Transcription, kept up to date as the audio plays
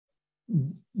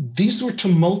these were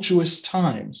tumultuous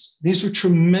times. These were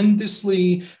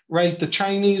tremendously, right? The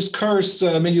Chinese curse,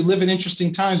 may you live in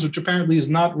interesting times, which apparently is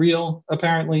not real,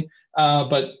 apparently,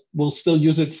 but we'll still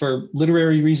use it for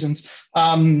literary reasons.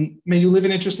 May you live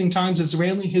in interesting times.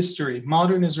 Israeli history,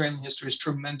 modern Israeli history is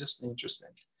tremendously interesting.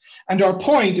 And our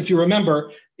point, if you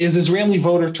remember, is Israeli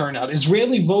voter turnout.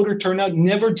 Israeli voter turnout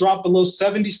never dropped below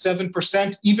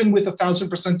 77%, even with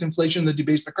 1,000% inflation that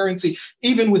debased the currency,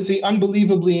 even with the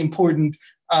unbelievably important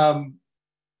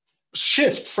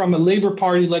shift from a Labour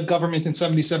Party-led government in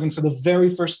 77 for the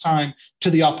very first time to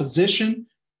the opposition,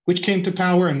 which came to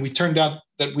power, and we turned out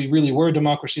that we really were a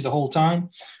democracy the whole time.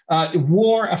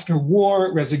 War after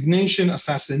war, resignation,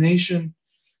 assassination,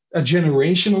 a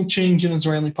generational change in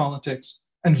Israeli politics,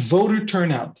 and voter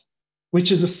turnout,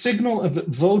 which is a signal of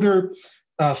voter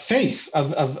faith, of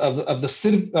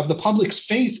the public's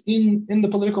faith in the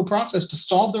political process to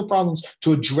solve their problems,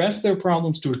 to address their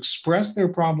problems, to express their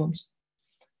problems.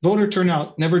 Voter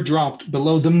turnout never dropped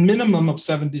below the minimum of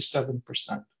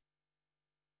 77%.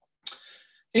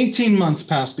 18 months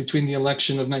passed between the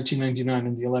election of 1999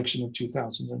 and the election of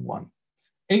 2001.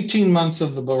 18 months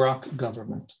of the Barak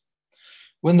government.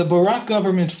 When the Barak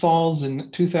government falls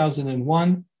in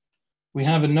 2001, we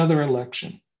have another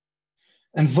election.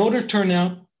 And voter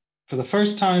turnout, for the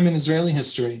first time in Israeli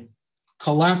history,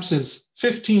 collapses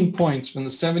 16 points from the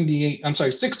 78%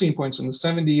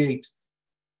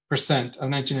 of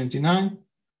 1999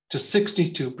 to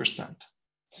 62%.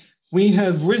 We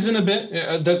have risen a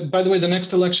bit. By the way, the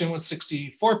next election was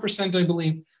 64%, I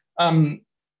believe.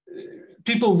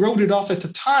 People wrote it off at the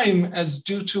time as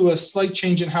due to a slight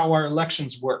change in how our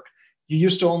elections work. You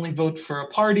used to only vote for a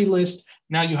party list.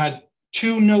 Now you had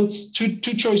two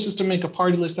choices to make: a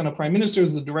party list and a prime minister. It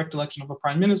was a direct election of a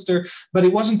prime minister, but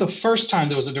it wasn't the first time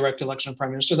there was a direct election of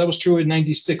prime minister. That was true in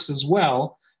 96 as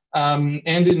well, and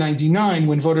in 99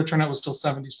 when voter turnout was still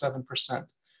 77%.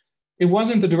 It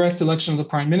wasn't the direct election of the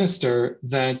prime minister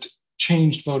that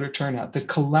changed voter turnout, that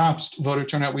collapsed voter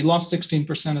turnout. We lost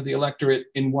 16% of the electorate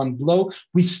in one blow.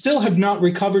 We still have not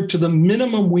recovered to the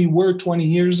minimum we were 20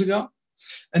 years ago.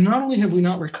 And not only have we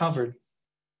not recovered,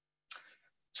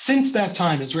 since that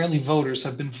time, Israeli voters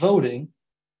have been voting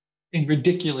in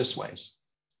ridiculous ways.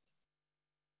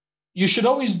 You should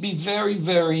always be very,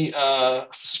 very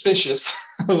suspicious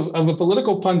of a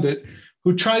political pundit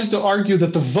who tries to argue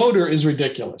that the voter is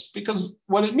ridiculous, because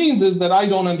what it means is that I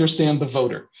don't understand the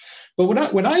voter. But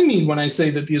what I mean when I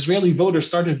say that the Israeli voters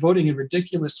started voting in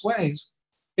ridiculous ways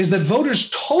is that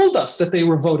voters told us that they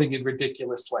were voting in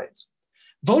ridiculous ways.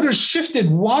 Voters shifted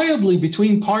wildly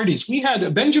between parties. We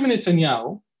had Benjamin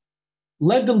Netanyahu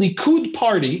led the Likud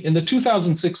party in the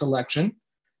 2006 election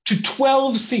to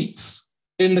 12 seats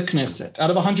in the Knesset out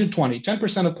of 120,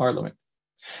 10% of parliament.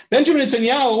 Benjamin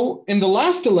Netanyahu in the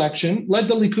last election led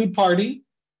the Likud party.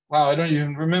 Wow, I don't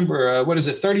even remember.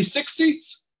 36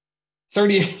 seats?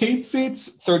 38 seats,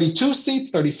 32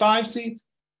 seats, 35 seats,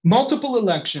 multiple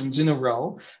elections in a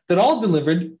row that all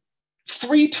delivered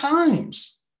 3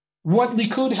 times what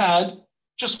Likud had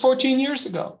just 14 years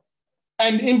ago.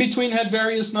 And in between had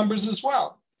various numbers as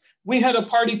well. We had a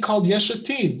party called Yesh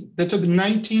Atid that took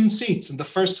 19 seats and the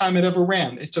first time it ever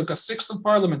ran. It took a sixth of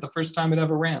parliament the first time it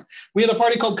ever ran. We had a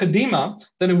party called Kadima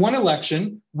that in one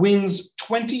election wins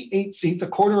 28 seats, a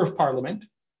quarter of parliament,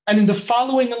 and in the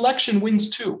following election wins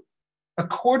 2. A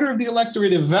quarter of the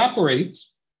electorate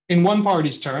evaporates in one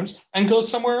party's terms and goes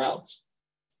somewhere else.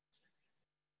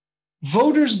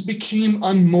 Voters became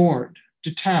unmoored,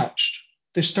 detached.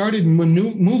 They started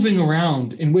moving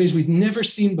around in ways we'd never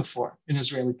seen before in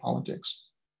Israeli politics.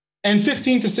 And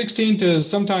 15 to 16 to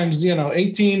sometimes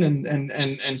 18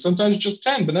 and sometimes just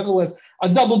 10, but nevertheless, a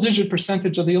double-digit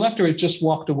percentage of the electorate just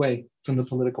walked away from the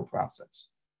political process.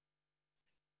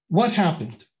 What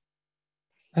happened?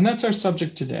 And that's our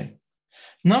subject today.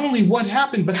 Not only what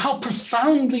happened, but how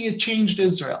profoundly it changed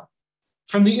Israel.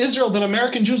 From the Israel that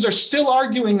American Jews are still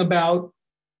arguing about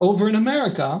over in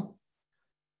America,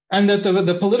 and that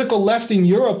the political left in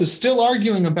Europe is still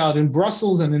arguing about in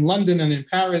Brussels and in London and in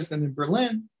Paris and in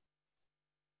Berlin,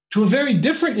 to a very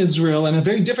different Israel and a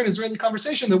very different Israeli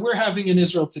conversation that we're having in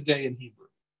Israel today in Hebrew.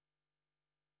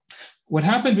 What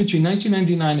happened between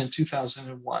 1999 and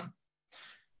 2001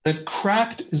 that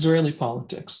cracked Israeli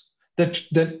politics,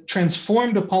 that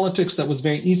transformed a politics that was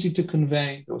very easy to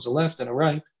convey, there was a left and a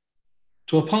right,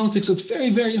 to a politics that's very,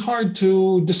 very hard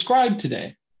to describe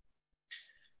today.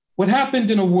 What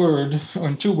happened in a word, or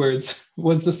in 2 words,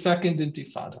 was the Second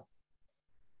Intifada.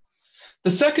 The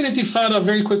Second Intifada,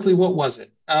 very quickly, what was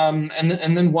it? And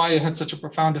then why it had such a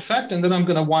profound effect. And then I'm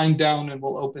going to wind down and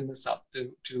we'll open this up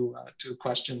to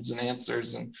questions and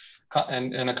answers and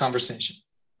and a conversation.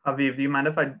 Haviv, do you mind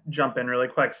if I jump in really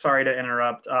quick? Sorry to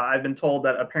interrupt. I've been told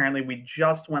that apparently we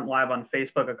just went live on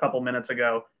Facebook a couple minutes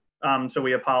ago. So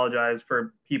we apologize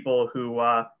for people who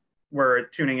were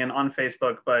tuning in on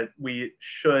Facebook, but we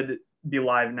should be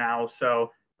live now.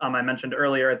 So I mentioned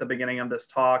earlier at the beginning of this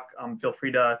talk, feel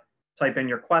free to type in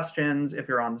your questions if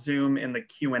you're on Zoom in the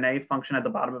Q&A function at the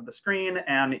bottom of the screen.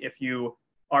 And if you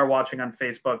are watching on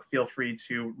Facebook, feel free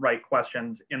to write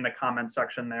questions in the comment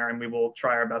section there, and we will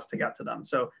try our best to get to them.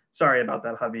 So sorry about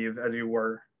that, Haviv, as you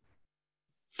were.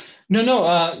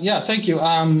 Yeah, thank you.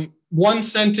 One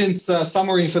sentence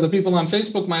summary for the people on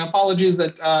Facebook. My apologies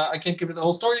that I can't give you the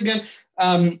whole story again.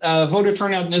 Voter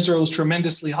turnout in Israel is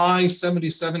tremendously high,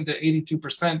 77 to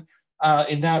 82%.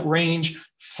 In that range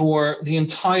for the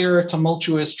entire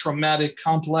tumultuous, traumatic,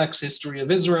 complex history of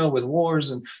Israel with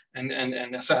wars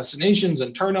and assassinations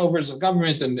and turnovers of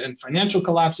government and financial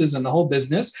collapses and the whole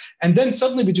business. And then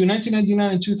suddenly between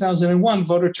 1999 and 2001,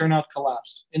 voter turnout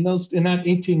collapsed. In that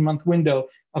 18-month window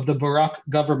of the Barak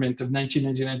government of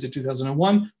 1999 to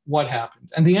 2001, what happened?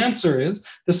 And the answer is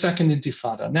the Second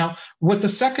Intifada. Now, what the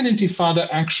Second Intifada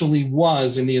actually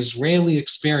was in the Israeli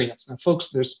experience, now folks,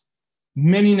 there's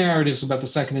many narratives about the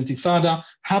Second Intifada.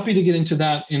 Happy to get into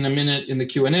that in a minute in the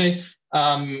Q&A.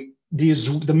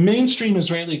 The mainstream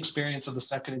Israeli experience of the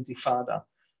Second Intifada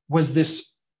was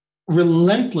this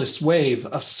relentless wave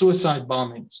of suicide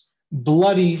bombings,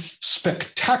 bloody,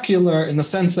 spectacular in the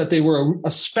sense that they were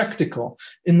a spectacle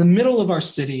in the middle of our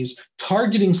cities,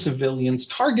 targeting civilians,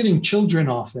 targeting children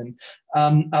often,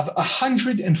 of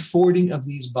 140 of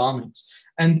these bombings.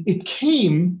 And it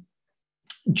came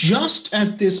just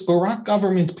at this Barak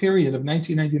government period of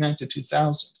 1999 to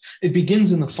 2000. It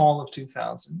begins in the fall of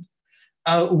 2000.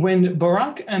 When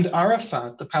Barak and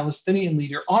Arafat, the Palestinian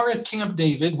leader, are at Camp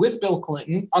David with Bill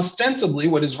Clinton, ostensibly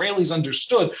what Israelis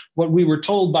understood, what we were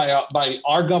told by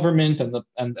our government and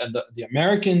the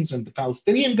Americans and the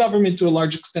Palestinian government to a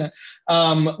large extent,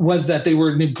 was that they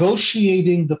were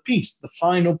negotiating the peace, the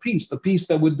final peace, the peace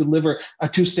that would deliver a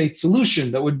two-state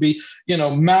solution that would be,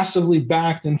 massively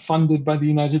backed and funded by the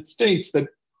United States, that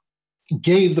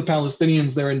gave the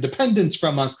Palestinians their independence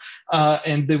from us,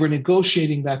 and they were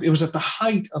negotiating that. It was at the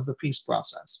height of the peace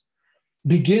process.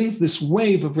 Begins this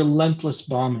wave of relentless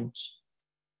bombings.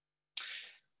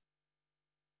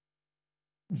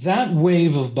 That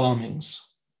wave of bombings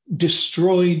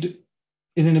destroyed,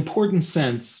 in an important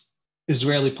sense,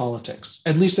 Israeli politics,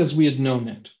 at least as we had known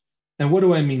it. And what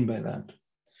do I mean by that?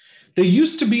 There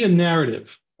used to be a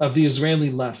narrative of the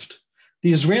Israeli left.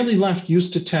 The Israeli left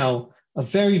used to tell a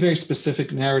very, very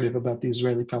specific narrative about the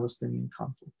Israeli-Palestinian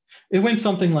conflict. It went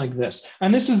something like this.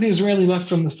 And this is the Israeli left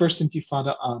from the First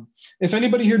Intifada on. If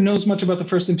anybody here knows much about the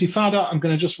First Intifada, I'm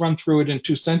going to just run through it in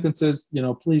 2 sentences.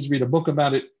 Please read a book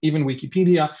about it, even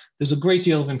Wikipedia. There's a great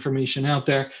deal of information out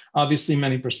there, obviously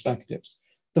many perspectives.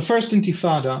 The First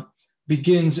Intifada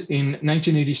begins in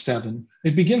 1987.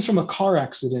 It begins from a car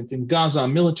accident in Gaza, a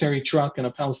military truck and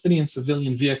a Palestinian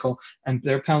civilian vehicle, and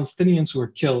there are Palestinians who are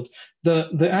killed.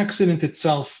 The accident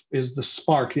itself is the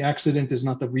spark. The accident is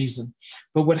not the reason.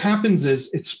 But what happens is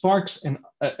it sparks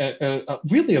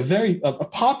really a very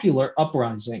popular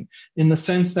uprising, in the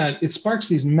sense that it sparks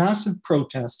these massive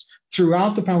protests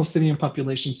throughout the Palestinian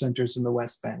population centers in the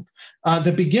West Bank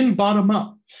that begin bottom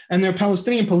up. And there are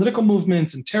Palestinian political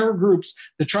movements and terror groups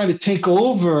that try to take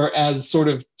over as sort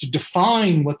of to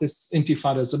define what this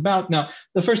intifada is about. Now,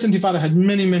 the first intifada had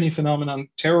many, many phenomena,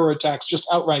 terror attacks, just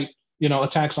outright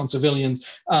attacks on civilians,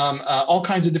 all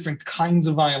kinds of different kinds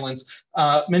of violence,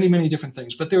 many, many different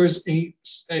things. But there is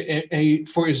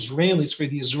for Israelis, for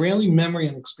the Israeli memory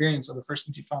and experience of the First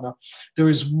Intifada, there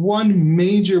is one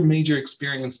major, major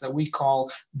experience that we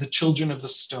call the Children of the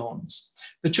Stones.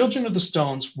 The Children of the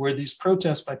Stones were these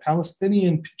protests by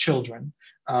Palestinian children,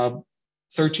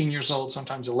 13 years old,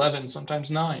 sometimes 11, sometimes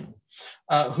 9,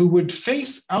 who would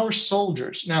face our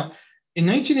soldiers. Now, in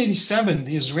 1987,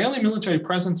 the Israeli military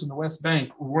presence in the West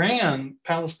Bank ran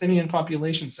Palestinian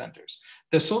population centers.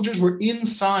 The soldiers were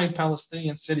inside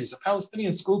Palestinian cities. A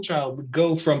Palestinian schoolchild would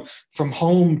go from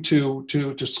home to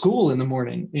school in the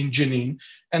morning in Jenin,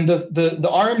 and the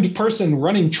armed person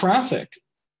running traffic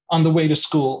on the way to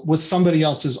school was somebody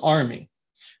else's army.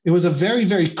 It was a very,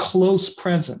 very close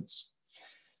presence.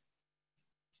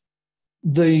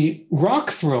 The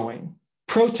rock throwing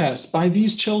protest by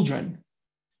these children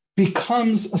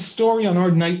becomes a story on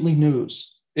our nightly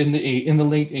news in the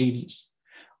late 80s.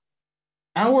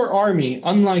 Our army,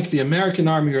 unlike the American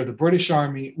army or the British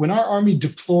army, when our army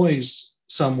deploys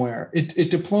somewhere,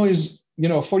 it deploys, a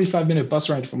 45-minute bus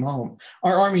ride from home.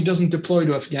 Our army doesn't deploy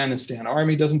to Afghanistan. Our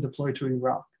army doesn't deploy to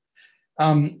Iraq.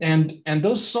 And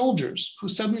those soldiers who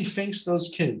suddenly face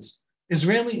those kids,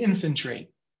 Israeli infantry,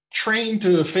 trained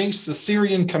to face the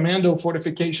Syrian commando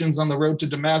fortifications on the road to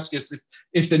Damascus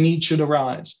if the need should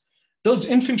arise. Those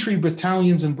infantry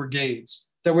battalions and brigades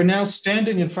that were now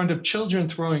standing in front of children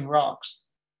throwing rocks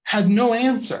had no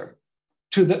answer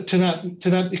to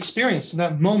that experience, to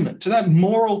that moment, to that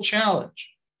moral challenge.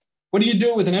 What do you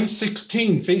do with an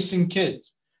M16 facing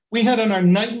kids? We had on our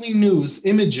nightly news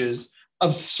images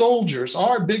of soldiers,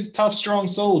 our big, tough, strong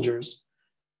soldiers,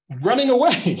 running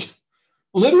away,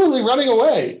 literally running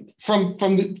away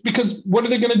because what are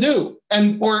they going to do?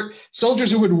 Or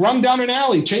soldiers who would run down an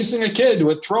alley chasing a kid who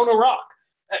had thrown a rock.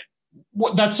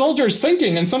 What that soldier is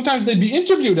thinking, and sometimes they'd be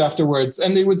interviewed afterwards,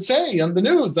 and they would say on the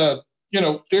news,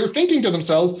 they're thinking to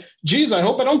themselves, geez, I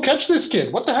hope I don't catch this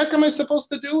kid. What the heck am I supposed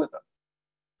to do with him?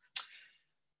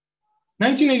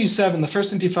 1987, the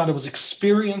first Intifada was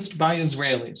experienced by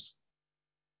Israelis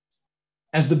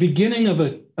as the beginning of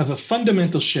a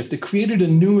fundamental shift. It created a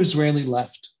new Israeli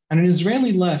left, and an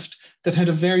Israeli left that had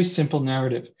a very simple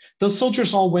narrative. Those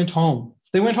soldiers all went home.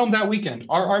 They went home that weekend.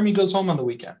 Our army goes home on the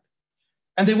weekend.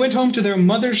 And they went home to their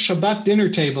mother's Shabbat dinner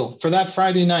table for that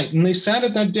Friday night. And they sat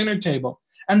at that dinner table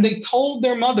and they told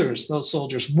their mothers, those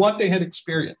soldiers, what they had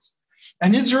experienced.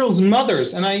 And Israel's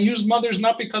mothers, and I use mothers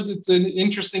not because it's an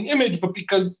interesting image, but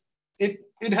because it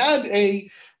had a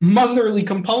motherly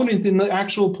component in the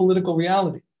actual political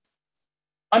reality,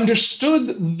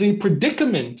 understood the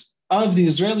predicament of the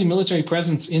Israeli military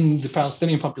presence in the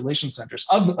Palestinian population centers,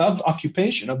 of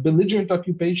occupation, of belligerent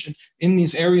occupation in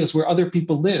these areas where other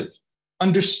people live,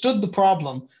 understood the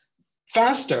problem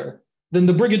faster than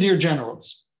the brigadier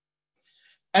generals.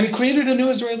 And it created a new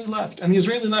Israeli left. And the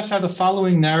Israeli left had the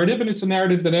following narrative, and it's a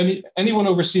narrative that anyone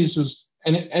overseas who's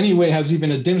in any way has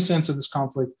even a dim sense of this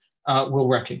conflict will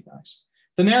recognize.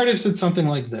 The narrative said something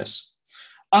like this: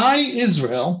 I,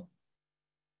 Israel,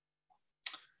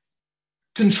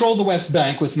 control the West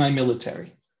Bank with my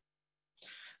military.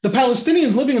 The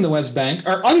Palestinians living in the West Bank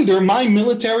are under my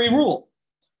military rule.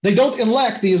 They don't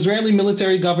elect the Israeli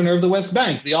military governor of the West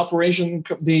Bank. The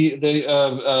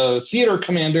theater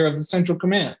commander of the Central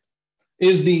Command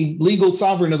is the legal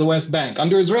sovereign of the West Bank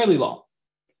under Israeli law.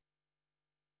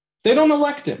 They don't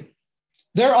elect him.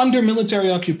 They're under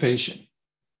military occupation.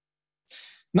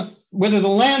 Now, whether the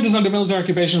land is under military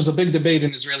occupation is a big debate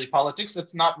in Israeli politics.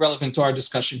 That's not relevant to our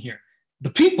discussion here.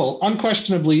 The people,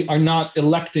 unquestionably, are not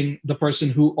electing the person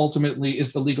who ultimately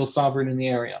is the legal sovereign in the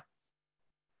area.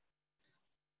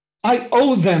 I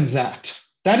owe them that.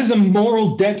 That is a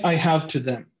moral debt I have to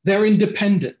them. Their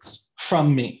independence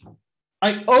from me.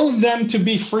 I owe them to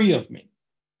be free of me.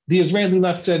 The Israeli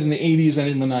left said in the 80s and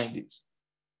in the 90s.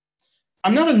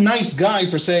 I'm not a nice guy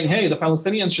for saying, hey, the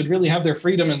Palestinians should really have their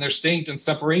freedom and their state and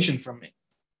separation from me.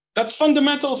 That's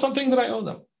fundamental, something that I owe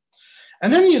them.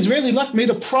 And then the Israeli left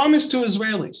made a promise to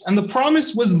Israelis. And the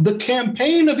promise was the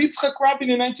campaign of Yitzhak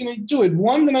Rabin in 1982. It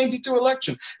won the 92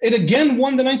 election. It again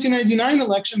won the 1999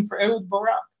 election for Ehud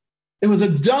Barak. It was a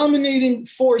dominating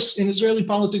force in Israeli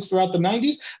politics throughout the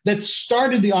 90s that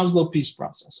started the Oslo peace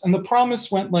process. And the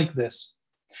promise went like this: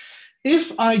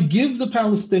 if I give the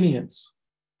Palestinians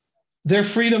their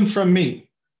freedom from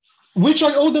me, which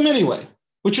I owe them anyway,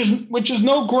 which is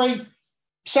no great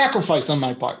sacrifice on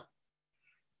my part,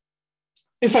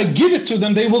 if I give it to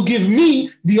them, they will give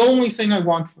me the only thing I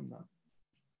want from them.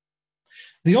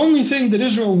 The only thing that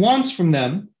Israel wants from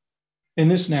them in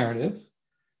this narrative,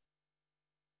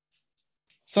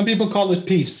 some people call it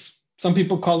peace. Some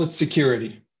people call it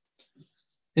security.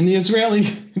 In the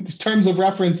Israeli terms of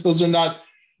reference, those are not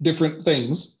different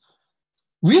things.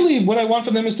 Really, what I want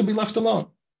from them is to be left alone.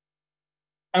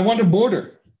 I want a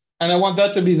border, and I want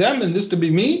that to be them and this to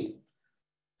be me.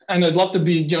 And I'd love to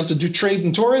be, to do trade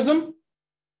and tourism.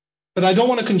 But I don't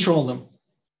want to control them.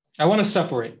 I want to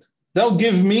separate. They'll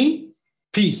give me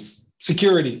peace,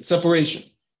 security, separation.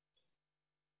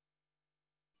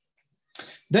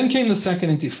 Then came the second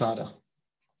Intifada.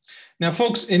 Now,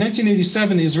 folks, in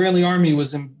 1987, the Israeli army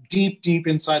was deep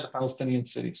inside the Palestinian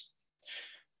cities.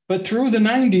 But through the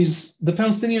 90s, the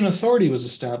Palestinian Authority was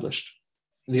established.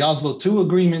 The Oslo II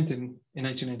agreement in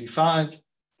 1985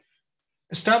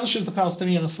 establishes the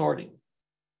Palestinian Authority.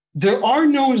 There are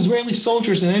no Israeli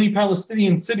soldiers in any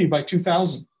Palestinian city by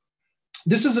 2000.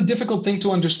 This is a difficult thing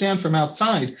to understand from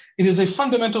outside. It is a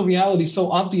fundamental reality so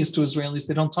obvious to Israelis,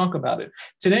 they don't talk about it.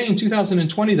 Today, in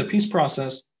 2020, the peace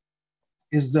process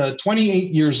is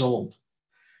 28 years old.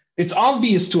 It's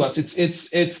obvious to us,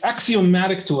 it's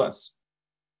axiomatic to us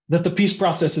that the peace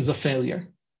process is a failure.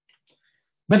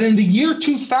 But in the year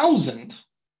 2000,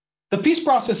 the peace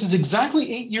process is exactly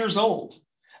 8 years old.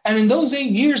 And in those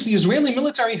 8 years, the Israeli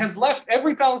military has left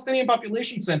every Palestinian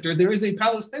population center. There is a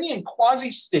Palestinian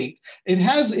quasi-state. It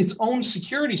has its own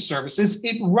security services.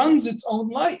 It runs its own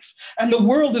life. And the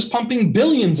world is pumping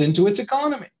billions into its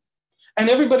economy. And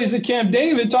everybody's at Camp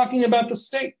David talking about the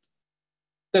state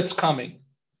that's coming.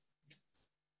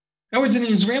 In other words, in the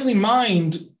Israeli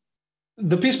mind,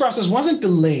 the peace process wasn't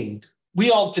delayed. We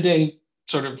all today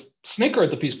sort of snicker at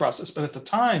the peace process, but at the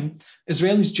time,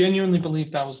 Israelis genuinely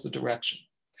believed that was the direction.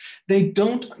 They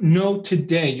don't know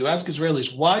today. You ask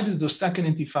Israelis, why did the second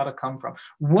intifada come from?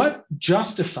 What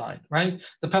justified, right?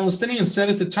 The Palestinians said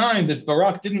at the time that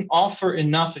Barak didn't offer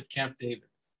enough at Camp David.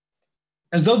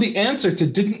 As though the answer to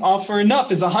didn't offer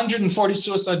enough is 140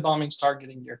 suicide bombings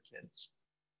targeting your kids.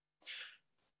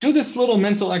 Do this little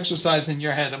mental exercise in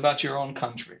your head about your own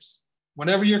countries.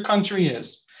 Whatever your country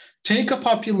is, take a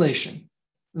population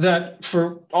that,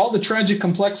 for all the tragic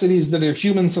complexities that are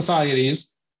human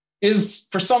societies, is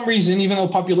for some reason, even though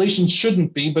populations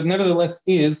shouldn't be, but nevertheless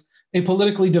is a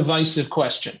politically divisive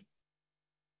question.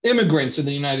 Immigrants in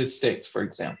the United States, for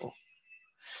example.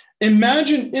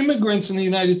 Imagine immigrants in the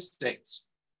United States.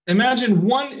 Imagine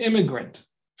one immigrant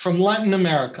from Latin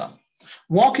America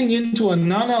walking into a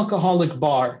non-alcoholic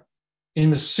bar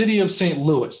in the city of St.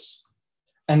 Louis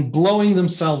and blowing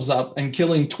themselves up and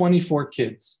killing 24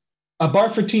 kids. A bar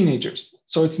for teenagers,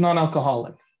 so it's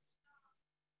non-alcoholic.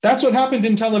 That's what happened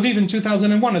in Tel Aviv in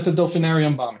 2001 at the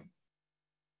Delphinarium bombing.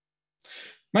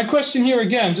 My question here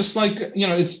again, just like,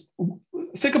 is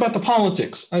think about the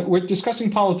politics. We're discussing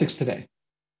politics today,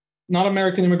 not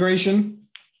American immigration.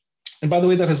 And by the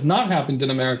way, that has not happened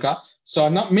in America. So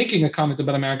I'm not making a comment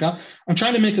about America. I'm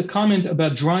trying to make a comment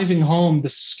about driving home the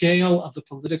scale of the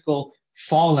political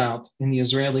fallout in the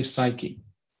Israeli psyche.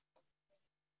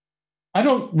 I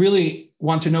don't really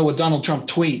want to know what Donald Trump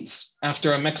tweets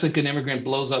after a Mexican immigrant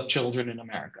blows up children in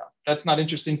America. That's not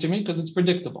interesting to me because it's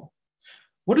predictable.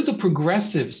 What do the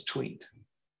progressives tweet?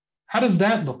 How does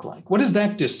that look like? What is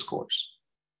that discourse?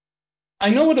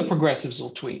 I know what the progressives will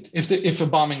tweet if a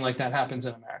bombing like that happens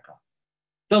in America.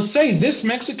 They'll say this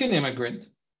Mexican immigrant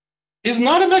is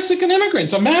not a Mexican immigrant,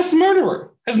 it's a mass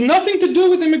murderer, has nothing to do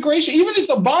with immigration. Even if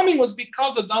the bombing was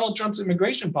because of Donald Trump's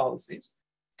immigration policies,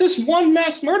 this one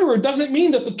mass murderer doesn't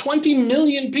mean that the 20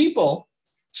 million people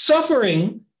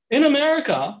suffering in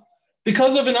America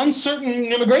because of an uncertain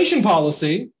immigration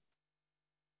policy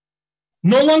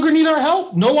no longer need our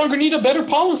help, no longer need a better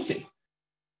policy.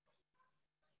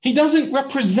 He doesn't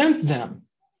represent them.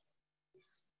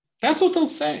 That's what they'll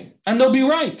say. And they'll be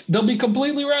right. They'll be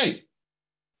completely right.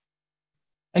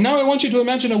 And now I want you to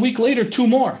imagine a week later, 2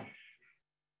 more.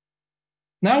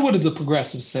 Now what did the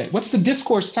progressives say? What's the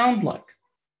discourse sound like?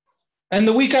 And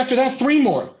the week after that, 3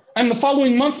 more. And the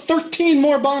following month, 13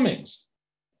 more bombings.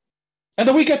 And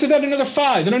the week after that, another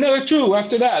 5, and another 2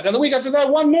 after that. And the week after that,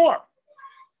 1 more.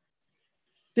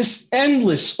 This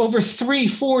endless, over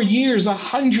 3-4 years,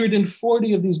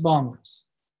 140 of these bombings.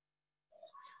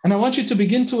 And I want you to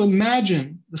begin to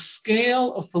imagine the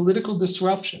scale of political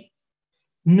disruption.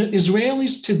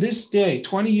 Israelis to this day,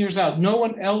 20 years out, no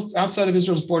one else outside of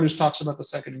Israel's borders talks about the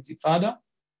Second Intifada.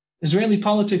 Israeli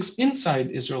politics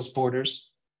inside Israel's borders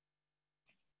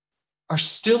are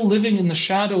still living in the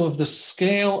shadow of the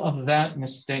scale of that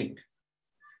mistake.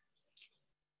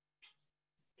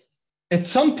 At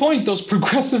some point, those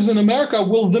progressives in America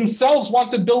will themselves want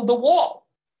to build a wall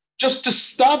just to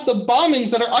stop the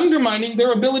bombings that are undermining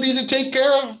their ability to take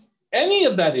care of any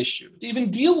of that issue, to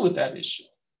even deal with that issue,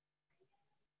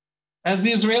 as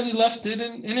the Israeli left did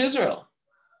in Israel.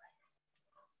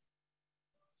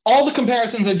 All the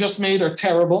comparisons I just made are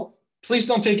terrible. Please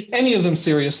don't take any of them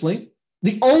seriously.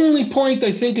 The only point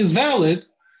I think is valid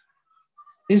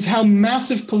is how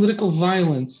massive political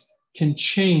violence can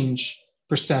change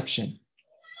perception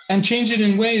and change it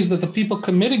in ways that the people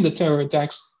committing the terror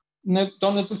attacks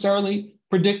don't necessarily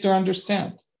predict or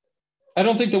understand. I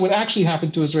don't think that what actually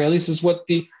happened to Israelis is what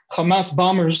the Hamas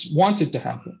bombers wanted to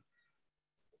happen.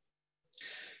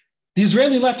 The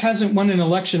Israeli left hasn't won an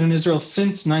election in Israel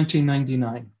since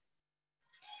 1999.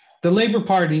 The Labor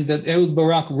Party that Ehud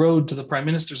Barak rode to the prime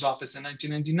minister's office in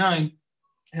 1999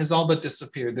 has all but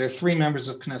disappeared. There are 3 members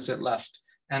of Knesset left.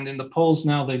 And in the polls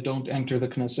now, they don't enter the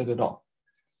Knesset at all.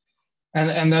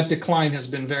 And that decline has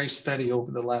been very steady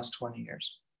over the last 20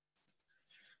 years.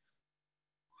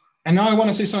 And now I want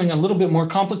to say something a little bit more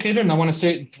complicated, and I want to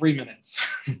say it in 3 minutes.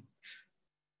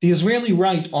 The Israeli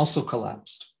right also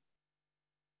collapsed.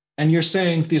 And you're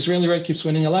saying the Israeli right keeps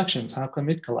winning elections. How come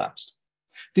it collapsed?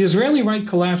 The Israeli right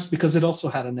collapsed because it also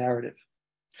had a narrative.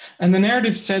 And the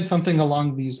narrative said something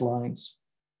along these lines.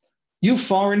 You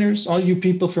foreigners, all you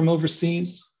people from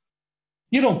overseas,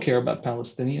 You don't care about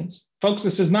Palestinians. Folks,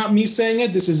 this is not me saying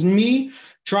it. This is me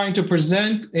trying to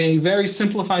present a very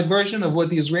simplified version of what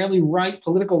the Israeli right,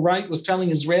 political right, was telling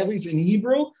Israelis in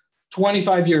Hebrew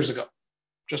 25 years ago.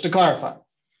 Just to clarify,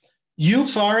 you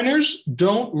foreigners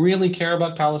don't really care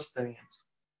about Palestinians.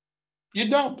 You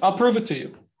don't. I'll prove it to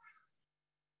you.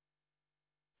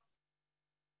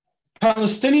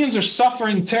 Palestinians are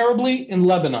suffering terribly in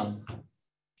Lebanon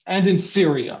and in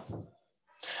Syria.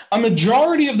 A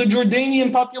majority of the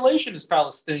Jordanian population is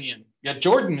Palestinian, yet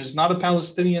Jordan is not a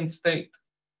Palestinian state.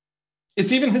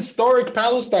 It's even historic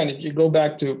Palestine if you go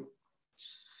back to.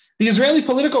 The Israeli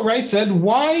political right said,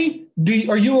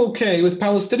 are you okay with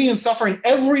Palestinians suffering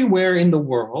everywhere in the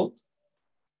world?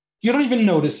 You don't even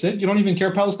notice it. You don't even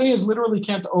care. Palestinians literally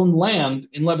can't own land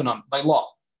in Lebanon by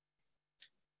law.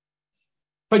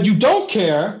 But you don't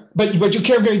care, but you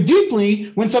care very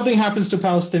deeply when something happens to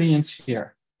Palestinians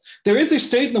here. There is a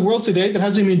state in the world today that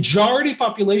has a majority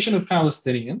population of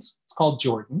Palestinians. It's called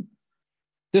Jordan.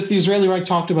 The Israeli right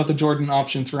talked about the Jordan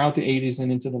option throughout the 80s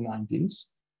and into the 90s.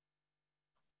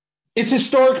 It's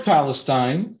historic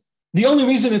Palestine. The only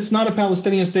reason it's not a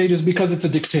Palestinian state is because it's a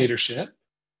dictatorship.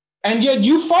 And yet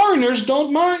you foreigners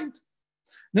don't mind.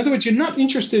 In other words, you're not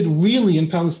interested really in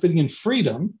Palestinian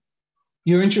freedom.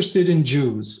 You're interested in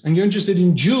Jews. And you're interested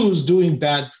in Jews doing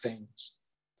bad things.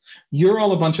 You're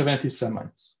all a bunch of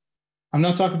anti-Semites. I'm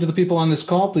not talking to the people on this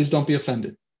call. Please don't be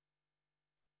offended.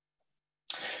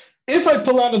 If I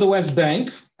pull out of the West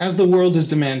Bank, as the world is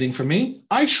demanding from me,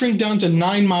 I shrink down to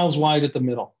 9 miles wide at the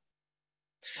middle.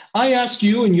 I ask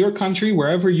you in your country,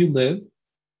 wherever you live,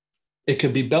 it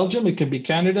could be Belgium, it could be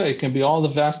Canada, it can be all the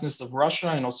vastness of Russia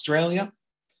and Australia.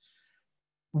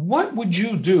 What would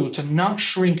you do to not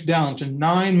shrink down to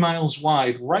 9 miles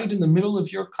wide right in the middle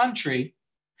of your country,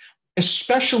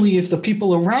 especially if the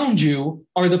people around you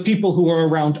are the people who are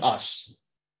around us?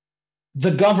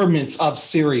 The governments of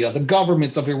Syria, the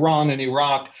governments of Iran and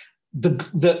Iraq,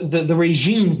 the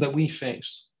regimes that we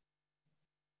face.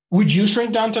 Would you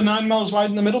shrink down to 9 miles wide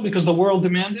in the middle because the world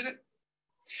demanded it?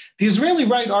 The Israeli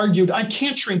right argued, I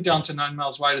can't shrink down to 9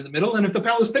 miles wide in the middle. And if the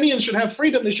Palestinians should have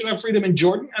freedom, they should have freedom in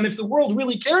Jordan. And if the world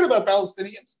really cared about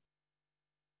Palestinians,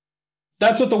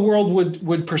 that's what the world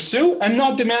would pursue and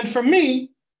not demand from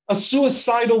me a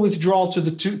suicidal withdrawal to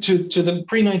the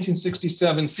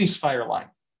pre-1967 ceasefire line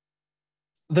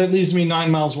that leaves me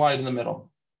 9 miles wide in the middle.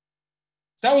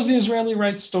 That was the Israeli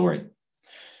right story.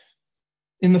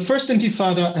 In the first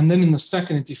Intifada and then in the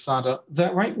second Intifada,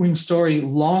 that right-wing story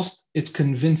lost its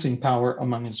convincing power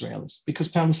among Israelis because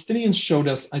Palestinians showed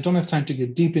us, I don't have time to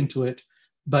get deep into it,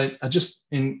 but just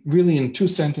in 2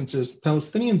 sentences,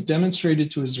 Palestinians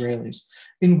demonstrated to Israelis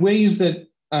in ways that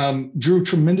drew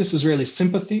tremendous Israeli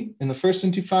sympathy in the first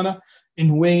Intifada,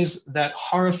 in ways that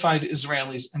horrified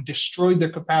Israelis and destroyed their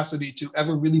capacity to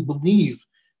ever really believe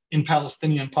in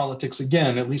Palestinian politics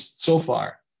again, at least so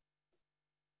far.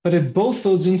 But at both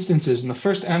those instances, in the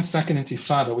first and second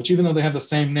Intifada, which even though they have the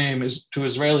same name as to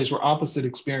Israelis, were opposite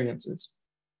experiences.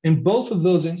 In both of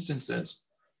those instances,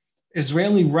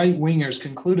 Israeli right-wingers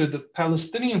concluded that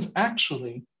Palestinians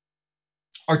actually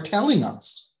are telling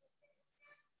us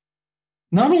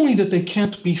not only that they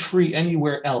can't be free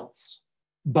anywhere else,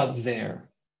 but there.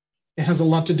 It has a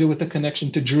lot to do with the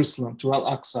connection to Jerusalem, to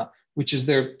Al-Aqsa, which is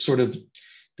their sort of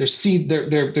their seed,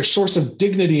 their source of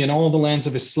dignity in all the lands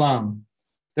of Islam.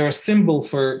 They're a symbol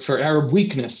for Arab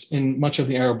weakness in much of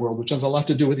the Arab world, which has a lot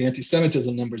to do with the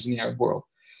anti-Semitism numbers in the Arab world.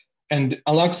 And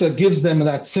Al-Aqsa gives them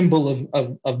that symbol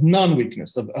of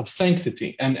non-weakness, of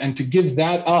sanctity. And to give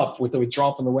that up with the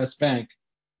withdrawal from the West Bank,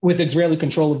 with Israeli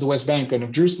control of the West Bank and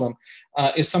of Jerusalem,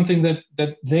 is something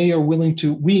that they are willing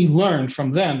to, we learned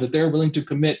from them that they're willing to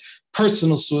commit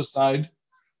personal suicide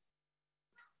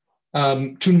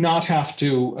to not have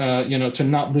to, to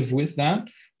not live with that.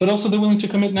 But also they're willing to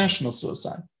commit national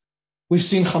suicide. We've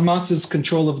seen Hamas's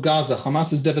control of Gaza,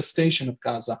 Hamas's devastation of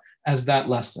Gaza as that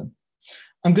lesson.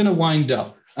 I'm going to wind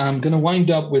up. I'm going to wind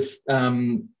up with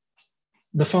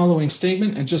the following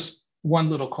statement and just one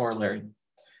little corollary.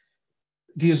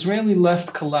 The Israeli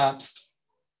left collapsed.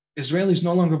 Israelis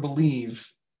no longer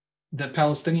believe that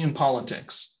Palestinian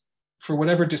politics, for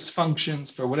whatever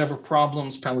dysfunctions, for whatever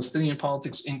problems, Palestinian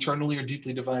politics internally are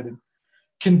deeply divided,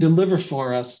 can deliver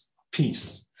for us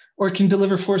peace, or it can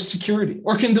deliver for us security,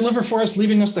 or can deliver for us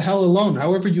leaving us the hell alone,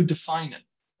 however you define it.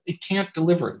 It can't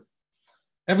deliver it.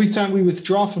 Every time we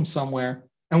withdraw from somewhere,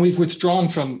 and we've withdrawn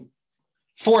from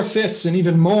 4/5 and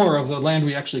even more of the land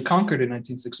we actually conquered in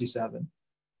 1967,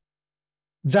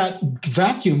 that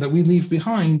vacuum that we leave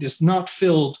behind is not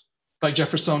filled by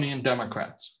Jeffersonian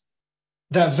Democrats.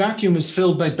 That vacuum is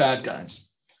filled by bad guys.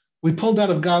 We pulled out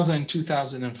of Gaza in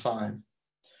 2005.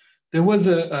 there was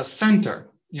a center.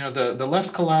 The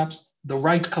left collapsed, the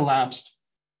right collapsed.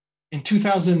 In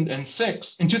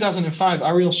 2006, in 2005,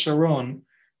 Ariel Sharon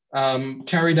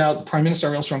Prime Minister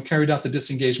Ariel Sharon carried out the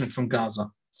disengagement from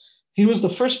Gaza. He was the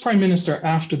first prime minister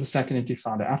after the Second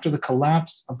Intifada, after the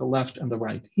collapse of the left and the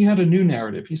right. He had a new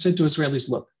narrative. He said to Israelis,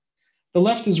 look, the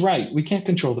left is right. We can't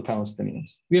control the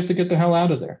Palestinians. We have to get the hell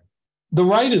out of there. The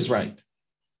right is right.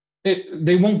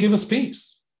 They won't give us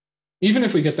peace, even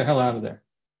if we get the hell out of there.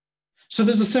 So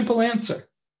there's a simple answer.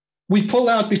 We pull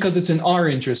out because it's in our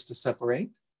interest to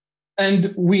separate.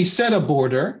 And we set a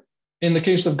border. In the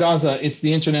case of Gaza, it's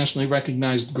the internationally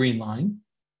recognized Green Line.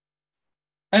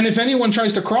 And if anyone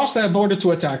tries to cross that border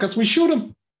to attack us, we shoot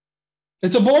them.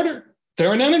 It's a border.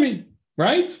 They're an enemy,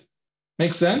 right?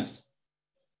 Makes sense?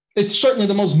 It's certainly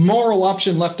the most moral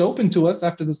option left open to us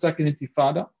after the Second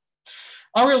Intifada.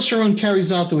 Ariel Sharon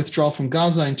carries out the withdrawal from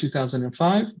Gaza in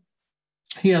 2005.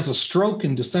 He has a stroke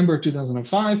in December of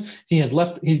 2005.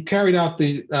 He carried out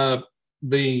the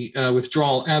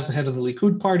withdrawal as the head of the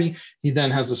Likud party. He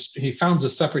founds a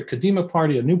separate Kadima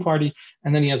party, a new party,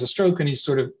 and then he has a stroke and he's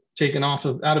sort of taken out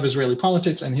of Israeli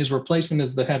politics, and his replacement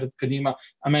as the head of Kadima,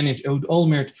 a man named Ehud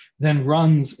Olmert, then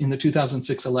runs in the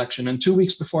 2006 election. And 2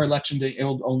 weeks before election day,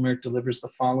 Ehud Olmert delivers the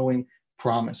following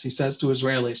promise. He says to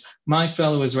Israelis, my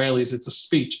fellow Israelis, it's a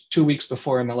speech 2 weeks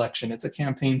before an election. It's a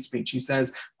campaign speech. He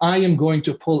says, I am going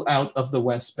to pull out of the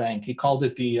West Bank. He called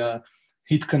it the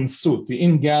Hitkansut, the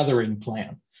ingathering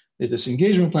plan, the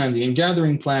disengagement plan, the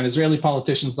ingathering plan. Israeli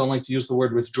politicians don't like to use the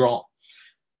word withdrawal.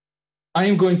 I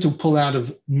am going to pull out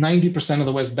of 90% of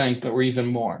the West Bank, or even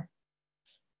more.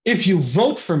 If you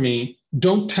vote for me,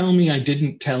 don't tell me I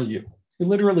didn't tell you. He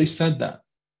literally said that.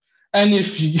 And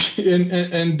if you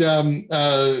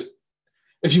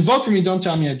vote for me, don't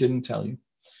tell me I didn't tell you.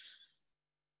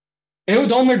 Ehud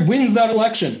Olmert wins that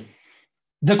election.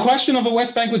 The question of a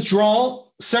West Bank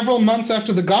withdrawal, several months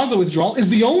after the Gaza withdrawal, is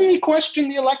the only question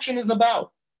the election is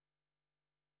about.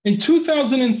 In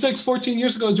 2006, 14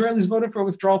 years ago, Israelis voted for a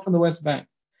withdrawal from the West Bank.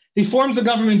 He forms a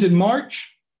government in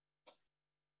March,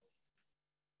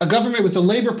 a government with a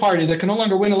Labor Party that can no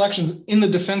longer win elections in the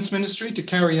defense ministry to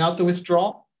carry out the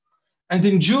withdrawal. And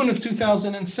in June of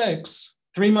 2006,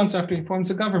 3 months after he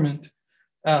forms a government,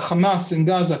 Hamas in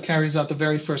Gaza carries out the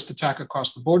very first attack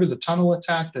across the border, the tunnel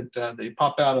attack that they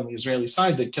pop out on the Israeli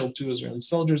side. They kill 2 Israeli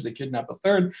soldiers. They kidnap a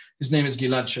third. His name is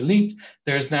Gilad Shalit.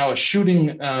 There's now a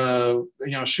shooting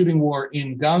war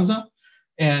in Gaza,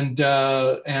 and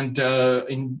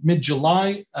in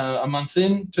mid-July, a month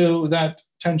into that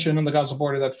tension on the Gaza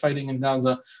border, that fighting in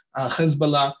Gaza,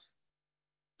 Hezbollah,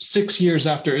 6 years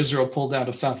after Israel pulled out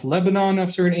of South Lebanon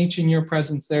after an 18-year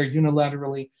presence there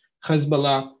unilaterally,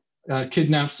 Hezbollah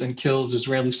kidnaps and kills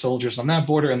Israeli soldiers on that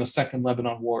border, and the Second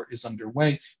Lebanon War is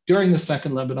underway. During the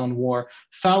Second Lebanon War,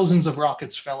 thousands of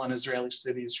rockets fell on Israeli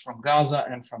cities from Gaza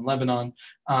and from Lebanon.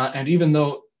 And even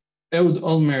though Ehud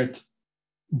Olmert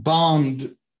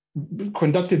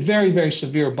conducted very, very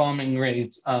severe bombing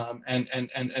raids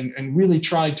and really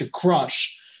tried to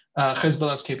crush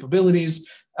Hezbollah's capabilities,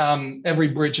 every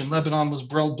bridge in Lebanon was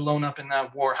blown up in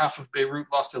that war. Half of Beirut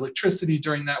lost electricity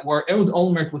during that war. Ehud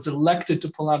Olmert was elected to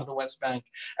pull out of the West Bank.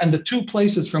 And the 2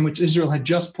 places from which Israel had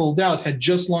just pulled out had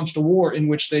just launched a war in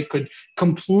which they could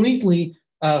completely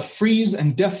freeze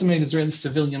and decimate Israeli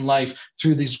civilian life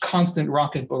through these constant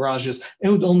rocket barrages.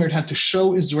 Ehud Olmert had to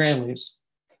show Israelis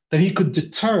that he could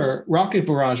deter rocket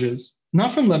barrages,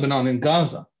 not from Lebanon and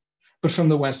Gaza, but from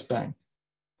the West Bank.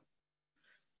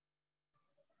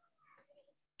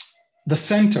 The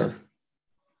center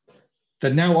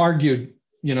that now argued,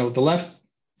 the left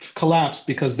collapsed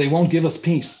because they won't give us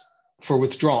peace for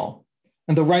withdrawal,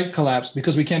 and the right collapsed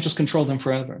because we can't just control them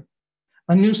forever.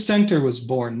 A new center was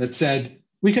born that said,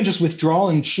 we can just withdraw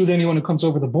and shoot anyone who comes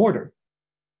over the border.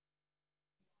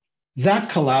 That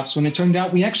collapsed when it turned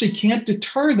out we actually can't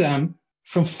deter them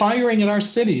from firing at our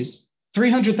cities.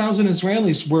 300,000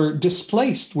 Israelis were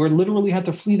displaced, literally had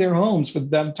to flee their homes for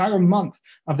the entire month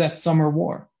of that summer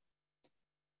war.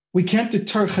 We can't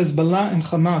deter Hezbollah and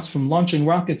Hamas from launching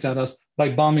rockets at us by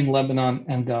bombing Lebanon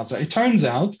and Gaza. It turns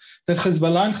out that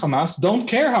Hezbollah and Hamas don't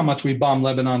care how much we bomb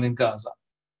Lebanon and Gaza.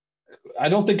 I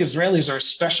don't think Israelis are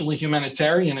especially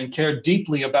humanitarian and care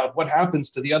deeply about what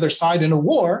happens to the other side in a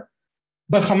war,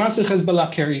 but Hamas and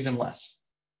Hezbollah care even less,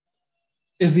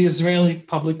 is the Israeli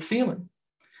public feeling.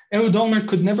 Ehud Olmert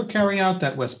could never carry out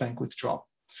that West Bank withdrawal.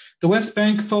 The West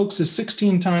Bank, folks, is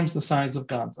 16 times the size of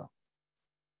Gaza.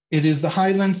 It is the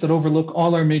highlands that overlook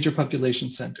all our major population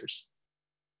centers.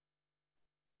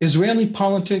 Israeli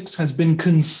politics has been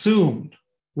consumed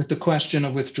with the question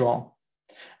of withdrawal.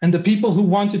 And the people who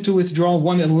wanted to withdraw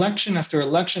won election after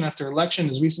election after election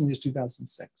as recently as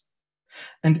 2006.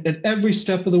 And at every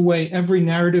step of the way, every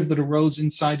narrative that arose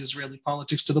inside Israeli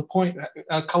politics to the point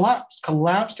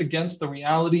collapsed against the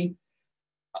reality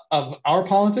of our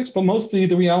politics, but mostly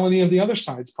the reality of the other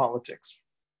side's politics.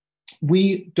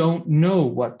 We don't know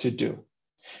what to do.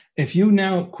 If you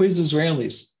now quiz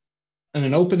Israelis in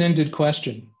an open-ended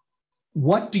question,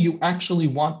 what do you actually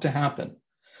want to happen?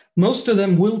 Most of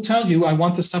them will tell you, I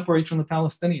want to separate from the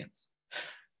Palestinians.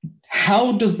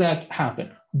 How does that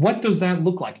happen? What does that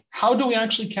look like? How do we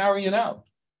actually carry it out?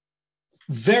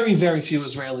 Very, very few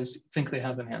Israelis think they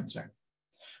have an answer.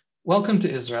 Welcome to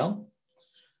Israel.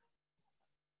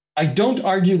 I don't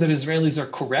argue that Israelis are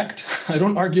correct. I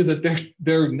don't argue that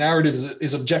their narrative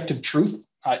is objective truth.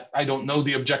 I don't know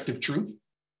the objective truth.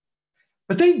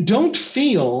 But they don't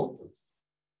feel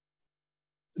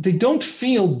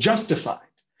justified.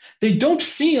 They don't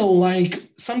feel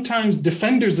like sometimes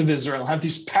defenders of Israel have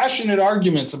these passionate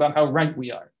arguments about how right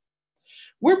we are.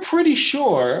 We're pretty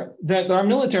sure that our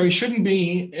military shouldn't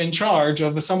be in charge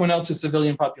of someone else's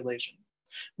civilian population.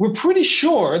 We're pretty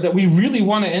sure that we really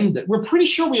want to end it. We're pretty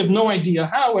sure we have no idea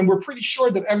how, and we're pretty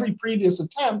sure that every previous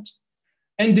attempt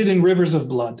ended in rivers of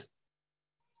blood.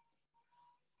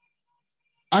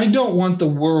 I don't want the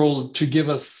world to give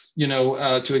us,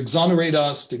 to exonerate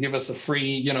us, to give us a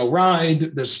free,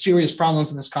 ride. There's serious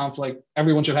problems in this conflict.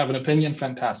 Everyone should have an opinion.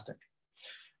 Fantastic.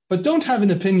 But don't have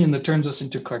an opinion that turns us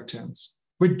into cartoons.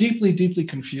 We're deeply, deeply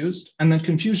confused. And that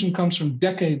confusion comes from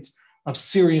decades of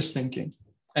serious thinking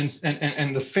and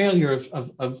the failure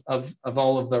of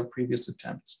all of their previous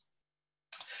attempts.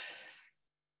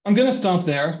 I'm going to stop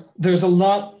there. There's a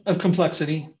lot of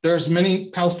complexity. There's many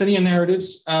Palestinian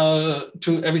narratives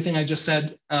to everything I just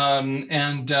said,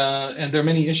 and there are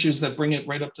many issues that bring it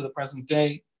right up to the present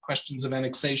day. Questions of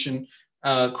annexation,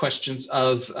 questions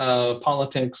of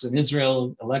politics in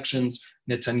Israel, elections,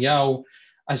 Netanyahu.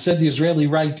 I said the Israeli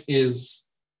right is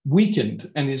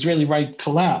weakened and the Israeli right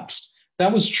collapsed.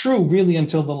 That was true really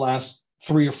until the last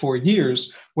 3 or 4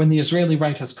 years, when the Israeli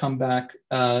right has come back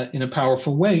in a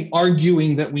powerful way,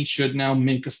 arguing that we should now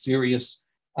make a serious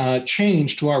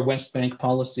change to our West Bank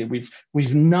policy.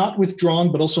 We've not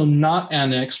withdrawn, but also not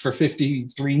annexed for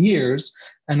 53 years.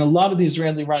 And a lot of the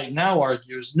Israeli right now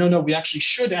argues, no, we actually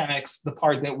should annex the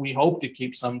part that we hope to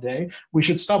keep someday. We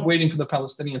should stop waiting for the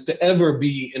Palestinians to ever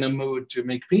be in a mood to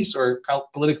make peace or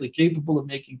politically capable of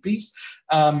making peace.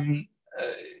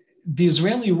 The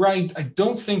Israeli right, I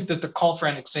don't think that the call for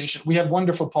annexation, we have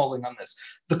wonderful polling on this.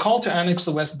 The call to annex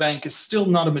the West Bank is still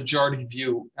not a majority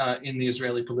view in the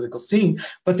Israeli political scene,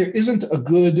 but there isn't a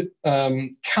good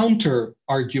counter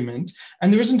argument,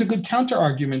 and there isn't a good counter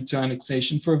argument to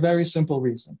annexation for a very simple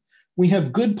reason. We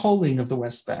have good polling of the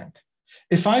West Bank.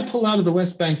 If I pull out of the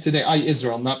West Bank today, I,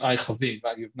 Israel, not I, Haviv,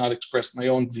 I have not expressed my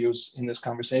own views in this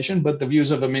conversation, but the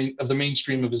views of the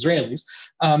mainstream of Israelis.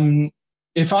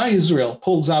 If I, Israel,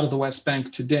 pulls out of the West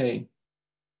Bank today,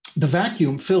 the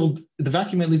vacuum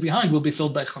I leave behind will be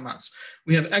filled by Hamas.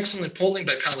 We have excellent polling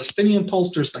by Palestinian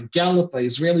pollsters, by Gallup, by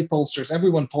Israeli pollsters.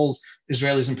 Everyone polls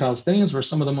Israelis and Palestinians. We're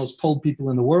some of the most polled people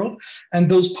in the world. And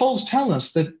those polls tell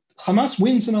us that Hamas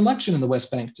wins an election in the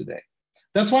West Bank today.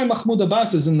 That's why Mahmoud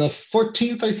Abbas is in the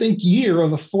 14th, I think, year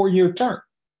of a 4-year term.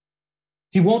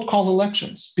 He won't call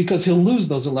elections because he'll lose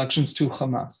those elections to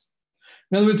Hamas.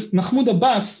 In other words, Mahmoud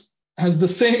Abbas has the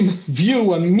same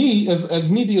view on me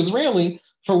as me, the Israeli,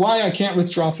 for why I can't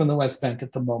withdraw from the West Bank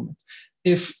at the moment.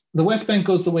 If the West Bank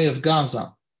goes the way of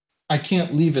Gaza, I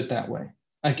can't leave it that way.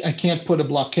 I can't put a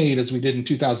blockade as we did in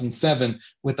 2007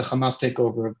 with the Hamas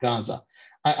takeover of Gaza.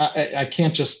 I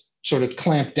can't just sort of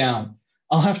clamp down.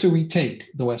 I'll have to retake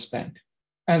the West Bank,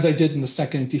 as I did in the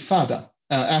Second Intifada.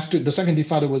 After the Second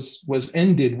Intifada was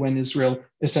ended, when Israel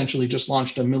essentially just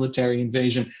launched a military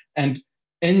invasion and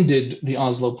ended the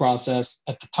Oslo process.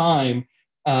 At the time,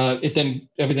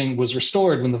 everything was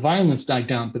restored when the violence died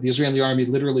down, but the Israeli army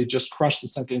literally just crushed the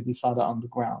Second Intifada on the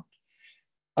ground.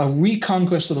 A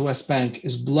reconquest of the West Bank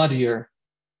is bloodier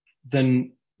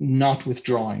than not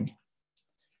withdrawing.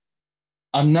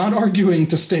 I'm not arguing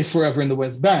to stay forever in the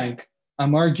West Bank.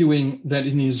 I'm arguing that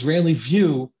in the Israeli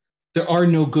view, there are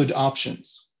no good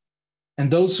options. And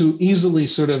those who easily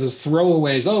sort of as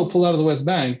throwaways, pull out of the West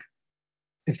Bank,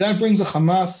 if that brings a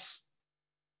Hamas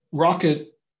rocket,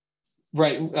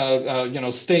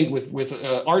 state with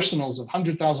arsenals of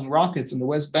 100,000 rockets in the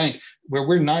West Bank, where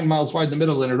we're 9 miles wide in the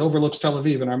middle and it overlooks Tel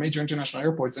Aviv and our major international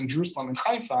airports in Jerusalem and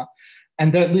Haifa,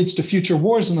 and that leads to future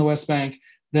wars in the West Bank,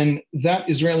 then that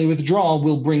Israeli withdrawal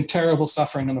will bring terrible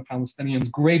suffering on the Palestinians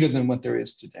greater than what there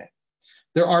is today.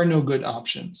 There are no good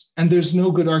options. And there's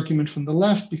no good argument from the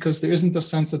left because there isn't a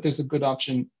sense that there's a good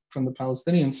option from the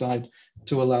Palestinian side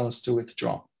to allow us to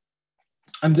withdraw.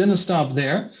 I'm going to stop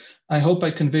there. I hope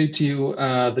I conveyed to you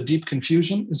the deep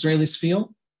confusion Israelis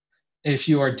feel. If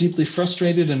you are deeply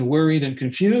frustrated and worried and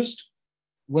confused,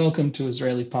 welcome to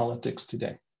Israeli politics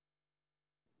today.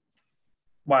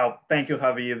 Wow, thank you,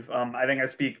 Haviv. I think I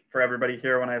speak for everybody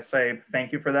here when I say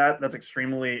thank you for that. That's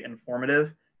extremely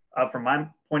informative from my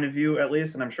point of view, at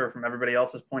least, and I'm sure from everybody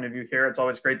else's point of view here. It's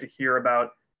always great to hear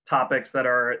about topics that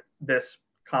are this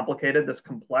complicated, this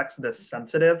complex, this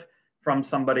sensitive from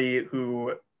somebody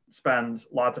who spends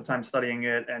lots of time studying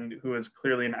it and who is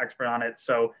clearly an expert on it.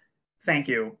 So thank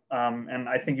you. And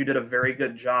I think you did a very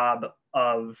good job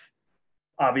of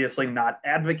obviously not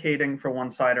advocating for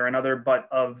one side or another, but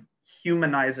of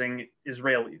humanizing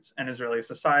Israelis and Israeli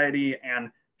society and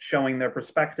showing their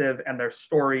perspective and their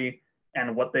story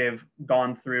and what they've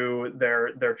gone through,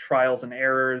 their trials and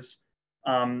errors.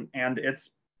 And it's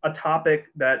a topic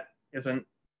that isn't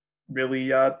really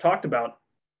talked about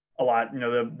a lot. You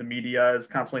know, the media is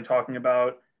constantly talking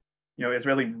about, you know,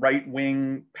 Israeli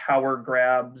right-wing power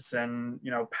grabs and,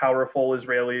 you know, powerful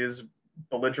Israelis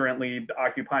belligerently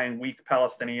occupying weak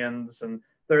Palestinians. And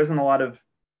there isn't a lot of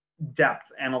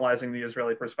depth analyzing the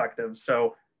Israeli perspective.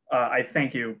 So I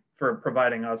thank you for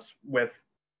providing us with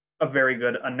a very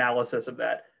good analysis of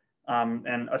that.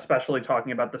 And especially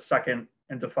talking about the second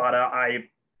intifada, I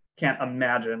can't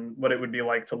imagine what it would be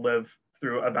like to live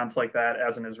through events like that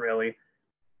as an Israeli.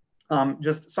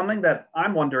 Just something that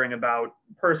I'm wondering about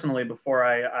personally before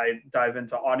I dive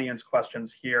into audience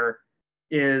questions here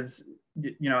is,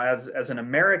 you know, as an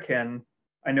American,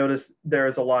 I notice there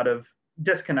is a lot of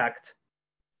disconnect,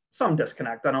 some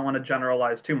disconnect. I don't want to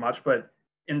generalize too much, but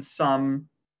in some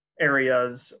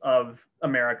areas of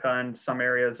America and some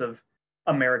areas of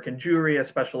American Jewry,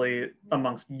 especially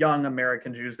amongst young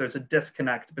American Jews, there's a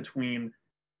disconnect between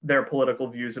their political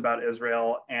views about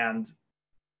Israel and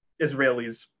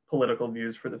Israelis' political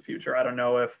views for the future. I don't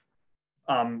know if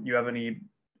you have any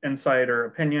insight or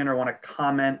opinion or want to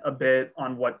comment a bit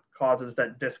on what causes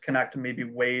that disconnect, maybe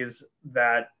ways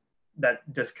that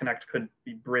that disconnect could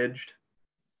be bridged.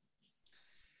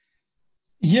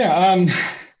 Yeah,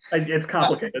 it's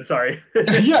complicated. Sorry.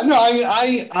 yeah, no, I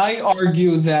mean, I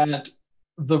argue that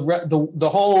the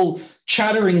whole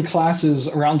chattering classes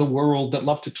around the world that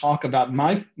love to talk about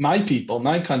my people,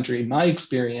 my country, my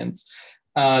experience,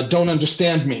 don't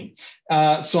understand me.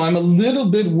 So I'm a little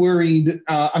bit worried.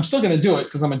 I'm still going to do it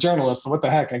because I'm a journalist. So what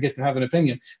the heck? I get to have an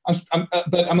opinion.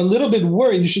 But I'm a little bit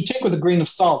worried. You should take with a grain of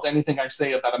salt anything I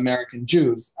say about American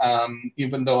Jews,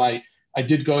 even though I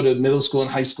did go to middle school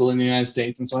and high school in the United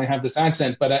States, and so I have this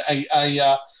accent. But I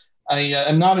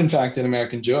am not, in fact, an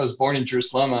American Jew. I was born in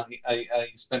Jerusalem. I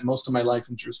spent most of my life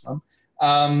in Jerusalem.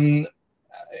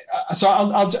 So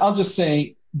I'll just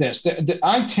say this: that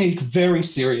I take very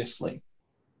seriously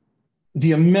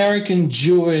the American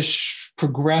Jewish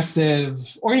progressive,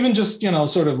 or even just, you know,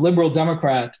 sort of liberal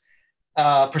Democrat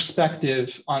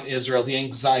perspective on Israel, the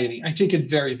anxiety. I take it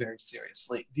very, very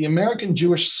seriously. The American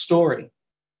Jewish story,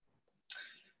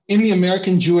 in the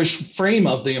American Jewish frame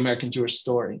of the American Jewish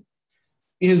story,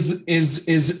 is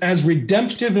as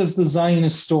redemptive as the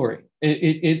Zionist story.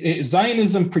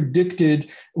 Zionism predicted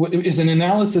is an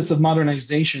analysis of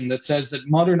modernization that says that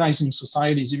modernizing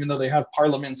societies, even though they have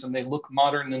parliaments and they look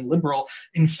modern and liberal,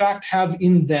 in fact have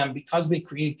in them, because they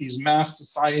create these mass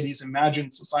societies,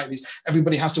 imagined societies,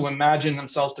 everybody has to imagine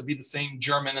themselves to be the same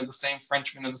German and the same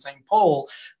Frenchman and the same Pole.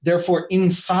 Therefore,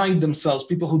 inside themselves,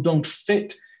 people who don't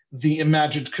fit the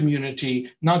imagined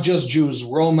community, not just Jews,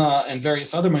 Roma and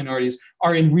various other minorities,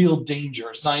 are in real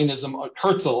danger. Zionism,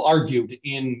 Herzl argued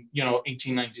in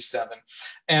 1897.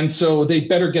 And so they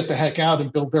better get the heck out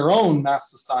and build their own mass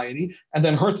society. And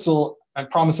then Herzl, I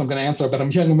promise I'm going to answer, but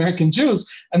I'm young American Jews.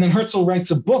 And then Herzl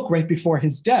writes a book right before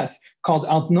his death called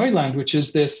Alt Neuland, which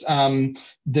is this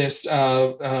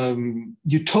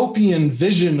utopian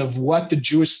vision of what the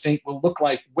Jewish state will look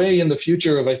like way in the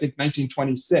future of, I think,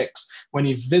 1926, when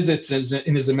he visits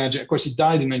in his imagined, of course, he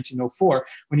died in 1904,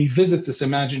 when he visits this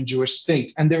imagined Jewish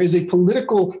state. And there is a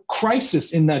political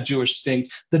crisis in that Jewish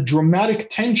state. The dramatic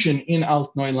tension in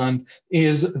Alt Neuland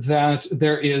is that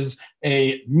there is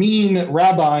a mean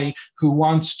rabbi who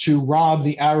wants to rob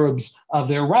the Arabs of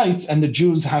their rights, and the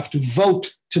Jews have to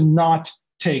vote to not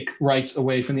take rights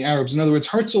away from the Arabs. In other words,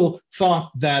 Herzl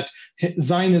thought that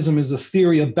Zionism is a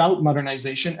theory about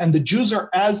modernization, and the Jews are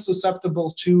as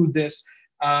susceptible to this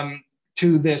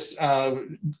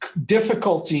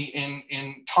difficulty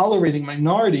in tolerating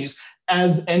minorities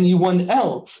as anyone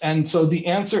else. And so the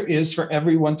answer is for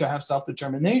everyone to have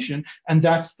self-determination, and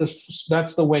that's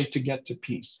the way to get to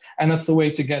peace. And that's the way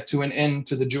to get to an end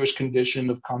to the Jewish condition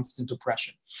of constant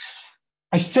oppression.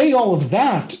 I say all of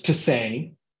that to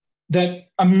say that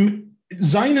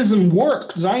Zionism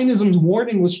worked. Zionism's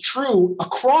wording was true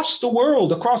across the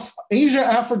world, across Asia,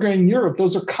 Africa, and Europe.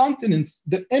 Those are continents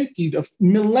that emptied of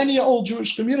millennia-old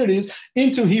Jewish communities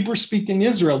into Hebrew-speaking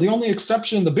Israel. The only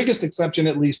exception, the biggest exception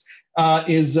at least,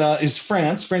 is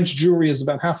France. French Jewry is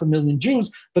about 500,000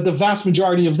 Jews, but the vast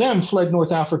majority of them fled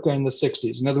North Africa in the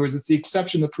 60s. In other words, it's the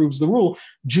exception that proves the rule.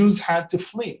 Jews had to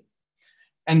flee.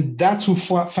 And that's who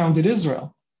founded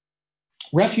Israel.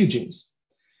 Refugees.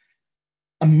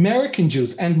 American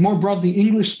Jews, and more broadly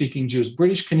English-speaking Jews,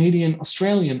 British, Canadian,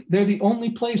 Australian, they're the only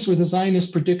place where the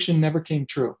Zionist prediction never came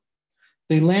true.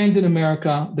 They land in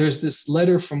America. There's this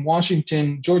letter from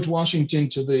George Washington,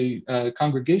 to the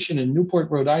congregation in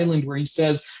Newport, Rhode Island, where he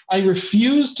says, "I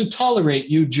refuse to tolerate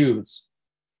you Jews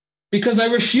because I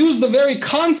refuse the very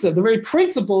concept, the very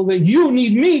principle that you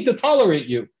need me to tolerate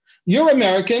you. You're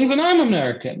Americans and I'm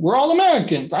American. We're all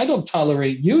Americans. I don't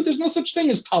tolerate you. There's no such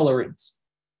thing as tolerance.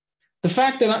 The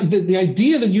fact that the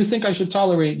idea that you think I should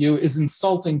tolerate you is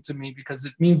insulting to me, because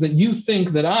it means that you think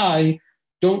that I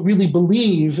don't really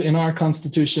believe in our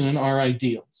Constitution and our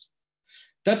ideals."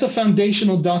 That's a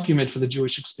foundational document for the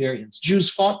Jewish experience. Jews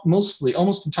fought mostly,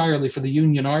 almost entirely, for the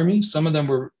Union Army. Some of them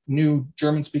were new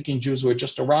German-speaking Jews who had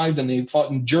just arrived, and they fought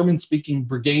in German-speaking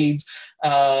brigades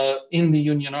in the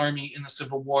Union Army in the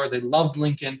Civil War. They loved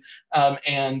Lincoln,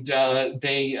 and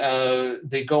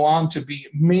they go on to be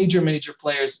major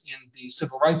players in the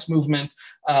Civil Rights Movement,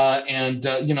 the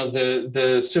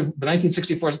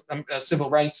 1964 Civil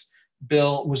Rights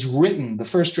Bill was written, the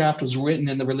first draft was written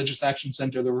in the Religious Action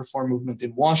Center of the Reform Movement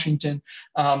in Washington.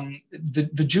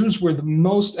 The Jews were the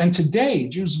most, and today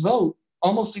Jews vote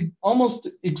almost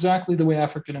exactly the way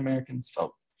African Americans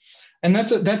vote. And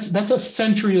that's a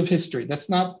century of history. That's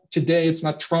not today, it's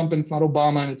not Trump, and it's not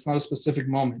Obama, and it's not a specific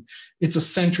moment. It's a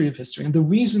century of history. And the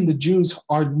reason the Jews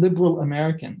are liberal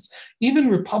Americans, even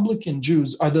Republican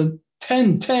Jews are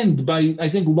tend by, I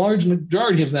think, large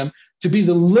majority of them to be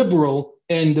the liberal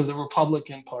end of the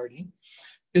Republican Party,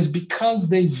 is because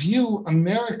they view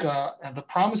America and the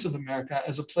promise of America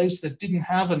as a place that didn't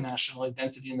have a national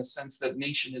identity, in the sense that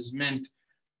nation is meant,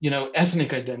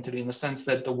 ethnic identity, in the sense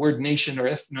that the word nation or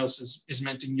ethnos is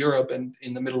meant in Europe and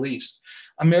in the Middle East.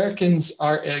 Americans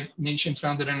are a nation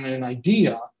founded on an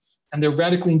idea, and they're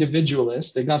radically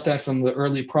individualist. They got that from the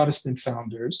early Protestant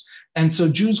founders. And so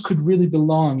Jews could really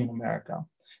belong in America.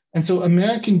 And so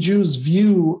American Jews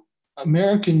view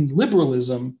American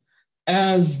liberalism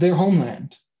as their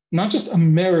homeland, not just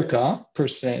America per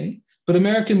se, but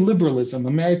American liberalism,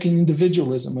 American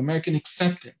individualism, American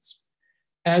acceptance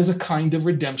as a kind of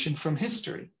redemption from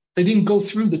history. They didn't go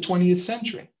through the 20th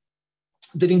century.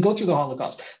 They didn't go through the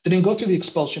Holocaust. They didn't go through the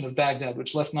expulsion of Baghdad,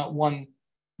 which left not one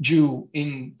Jew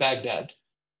in Baghdad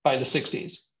by the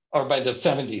 60s or by the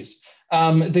 70s.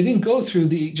 They didn't go through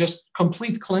the just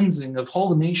complete cleansing of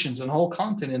whole nations and whole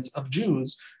continents of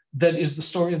Jews that is the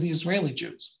story of the Israeli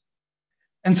Jews.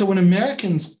 And so when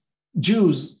Americans,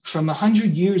 Jews from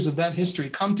 100 years of that history,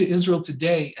 come to Israel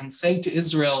today and say to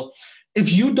Israel,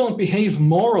 if you don't behave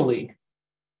morally,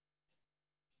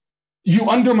 you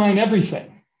undermine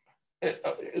everything.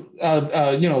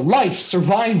 Life,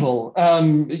 survival.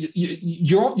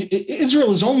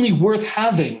 Israel is only worth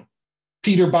having,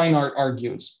 Peter Beinart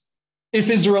argues, if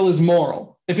Israel is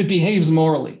moral, if it behaves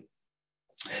morally.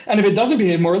 And if it doesn't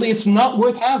behave morally, it's not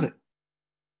worth having.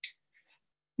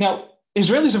 Now,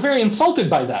 Israelis are very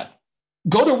insulted by that.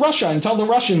 Go to Russia and tell the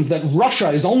Russians that Russia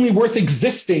is only worth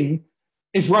existing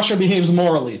if Russia behaves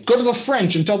morally. Go to the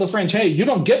French and tell the French, hey, you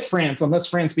don't get France unless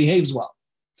France behaves well.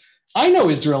 I know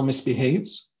Israel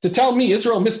misbehaves. To tell me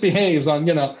Israel misbehaves on,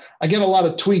 I get a lot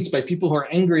of tweets by people who are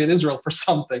angry at Israel for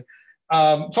something.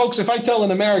 Folks, if I tell an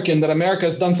American that America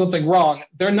has done something wrong,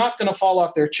 they're not going to fall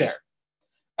off their chair.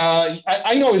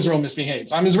 I know Israel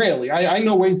misbehaves. I'm Israeli. I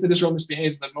know ways that Israel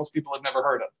misbehaves that most people have never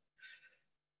heard of.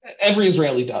 Every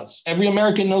Israeli does. Every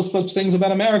American knows such things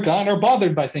about America and are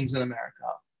bothered by things in America.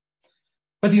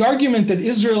 But the argument that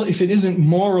Israel, if it isn't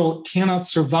moral, cannot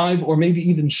survive, or maybe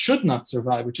even should not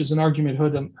survive, which is an argument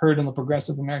heard on the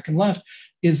progressive American left,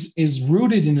 is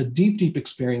rooted in a deep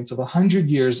experience of 100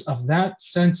 years of that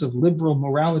sense of liberal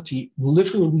morality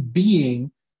literally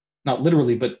being, not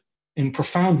literally, but in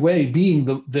profound way, being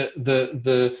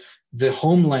the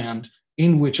homeland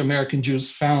in which American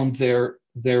Jews found their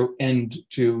end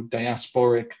to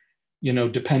diasporic,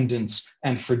 dependence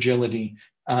and fragility,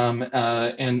 and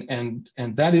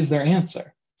that is their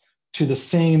answer to the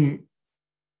same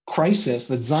crisis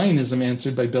that Zionism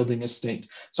answered by building a state.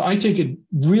 So I take it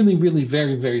really, really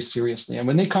very, very seriously. And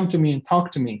when they come to me and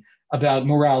talk to me about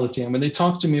morality, and when they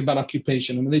talk to me about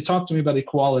occupation, and when they talk to me about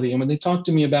equality, and when they talk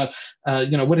to me about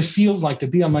what it feels like to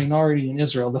be a minority in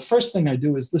Israel, the first thing I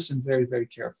do is listen very, very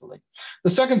carefully. The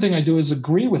second thing I do is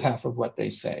agree with half of what they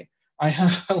say. I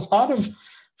have a lot of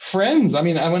friends. I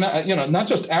mean, not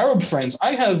just Arab friends.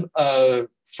 I have a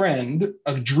friend,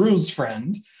 a Druze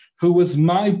friend, who was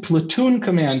my platoon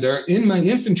commander in my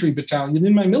infantry battalion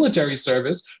in my military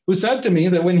service, who said to me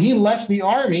that when he left the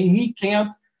army, he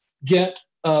can't get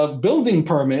a building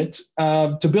permit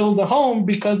to build a home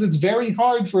because it's very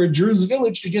hard for a Druze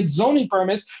village to get zoning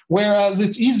permits, whereas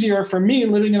it's easier for me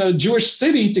living in a Jewish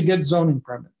city to get zoning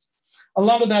permits. A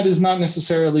lot of that is not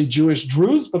necessarily Jewish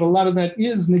Druze, but a lot of that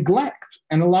is neglect.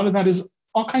 And a lot of that is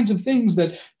all kinds of things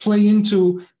that play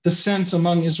into the sense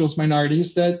among Israel's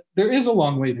minorities that there is a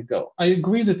long way to go. I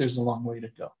agree that there's a long way to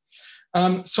go.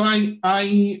 So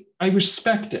I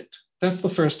respect it. That's the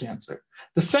first answer.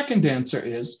 The second answer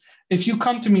is, if you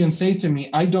come to me and say to me,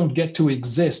 I don't get to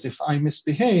exist if I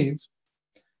misbehave,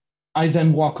 I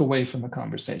then walk away from the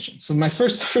conversation. So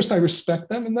first I respect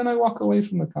them, and then I walk away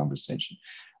from the conversation.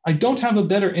 I don't have a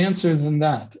better answer than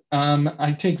that.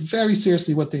 I take very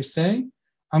seriously what they say.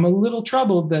 I'm a little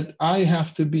troubled that I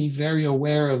have to be very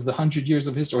aware of the 100 years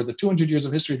of history or the 200 years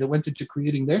of history that went into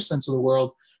creating their sense of the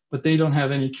world, but they don't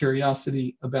have any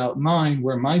curiosity about mine,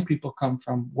 where my people come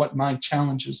from, what my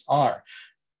challenges are.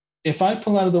 If I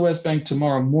pull out of the West Bank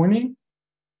tomorrow morning,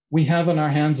 we have on our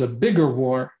hands a bigger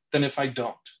war than if I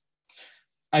don't.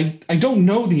 I don't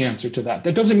know the answer to that.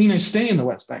 That doesn't mean I stay in the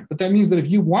West Bank, but that means that if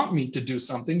you want me to do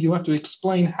something, you have to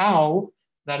explain how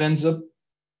that ends up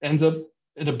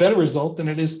in a better result than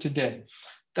it is today.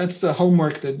 That's the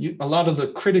homework that a lot of the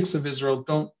critics of Israel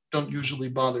don't usually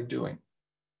bother doing.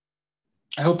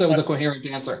 I hope that was a coherent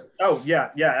answer. Oh, yeah,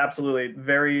 absolutely.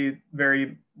 Very,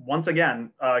 very, once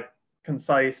again,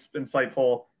 concise,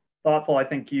 insightful, thoughtful. I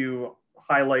think you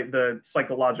highlight the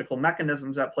psychological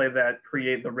mechanisms at play that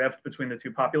create the rift between the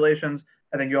two populations.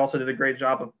 I think you also did a great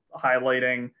job of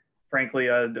highlighting, frankly,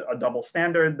 a double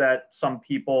standard that some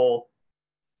people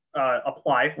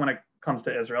apply when it comes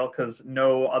to Israel, because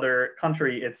no other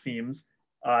country, it seems,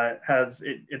 has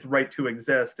its right to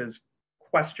exist is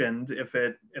questioned if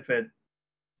it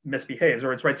misbehaves,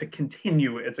 or its right to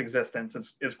continue its existence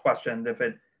is questioned if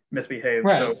it misbehaves.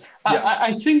 Right. So, yeah.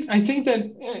 I think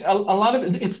that a lot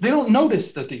of it's they don't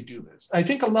notice that they do this. I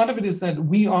think a lot of it is that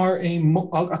we are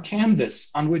a canvas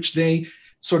on which they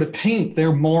sort of paint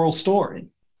their moral story.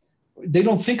 They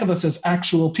don't think of us as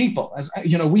actual people. As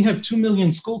we have 2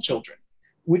 million school children.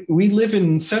 We live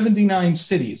in 79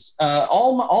 cities.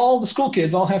 All the school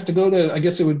kids all have to go to, I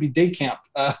guess it would be day camp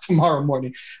tomorrow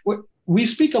morning. We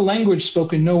speak a language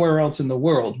spoken nowhere else in the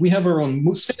world. We have our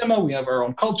own cinema. We have our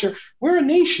own culture. We're a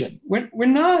nation. We're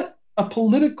not a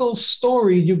political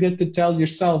story you get to tell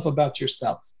yourself about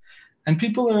yourself. And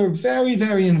people are very,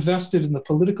 very invested in the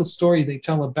political story they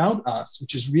tell about us,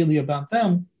 which is really about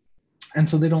them. And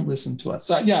so they don't listen to us.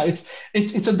 So yeah,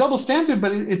 it's a double standard,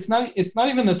 but it's not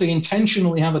even that they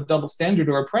intentionally have a double standard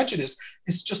or a prejudice.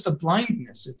 It's just a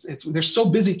blindness. They're so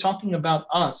busy talking about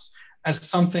us as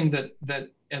something that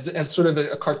as sort of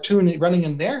a cartoon running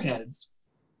in their heads,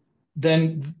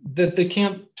 then that they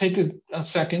can't take a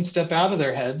second step out of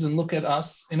their heads and look at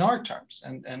us in our terms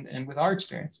and with our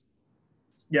experience.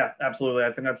 Yeah, absolutely.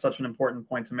 I think that's such an important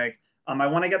point to make. I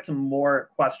want to get to more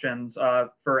questions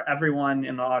for everyone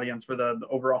in the audience, for the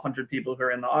over 100 people who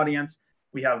are in the audience.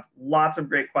 We have lots of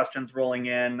great questions rolling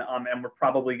in, and we're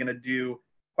probably going to do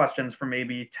questions for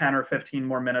maybe 10 or 15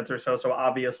 more minutes or so. So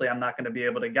obviously, I'm not going to be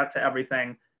able to get to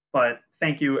everything. But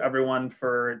thank you, everyone,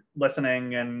 for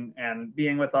listening and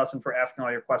being with us and for asking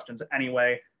all your questions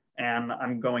anyway. And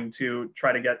I'm going to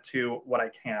try to get to what I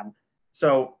can.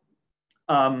 So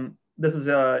this is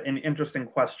an interesting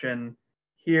question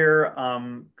here,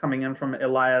 coming in from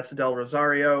Elias Del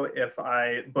Rosario. If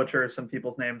I butcher some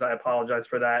people's names, I apologize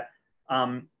for that.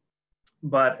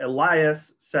 But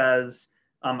Elias says,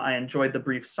 I enjoyed the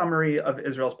brief summary of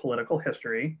Israel's political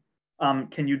history.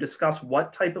 Can you discuss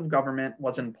what type of government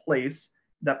was in place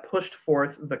that pushed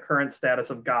forth the current status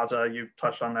of Gaza? You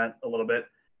touched on that a little bit,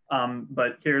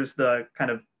 but here's the kind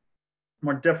of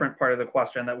more different part of the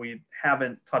question that we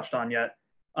haven't touched on yet.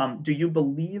 Do you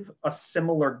believe a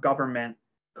similar government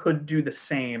could do the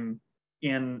same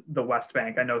in the West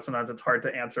Bank? I know sometimes it's hard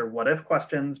to answer what if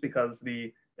questions because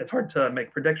it's hard to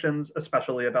make predictions,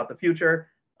 especially about the future.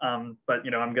 But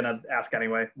I'm going to ask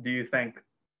anyway. Do you think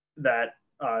that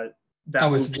that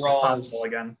withdrawal is possible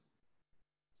again?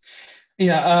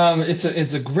 Yeah, it's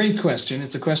a great question.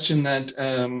 It's a question that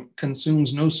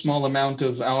consumes no small amount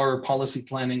of our policy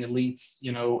planning elites,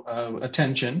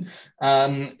 attention.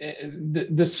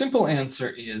 The simple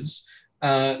answer is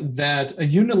that a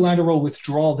unilateral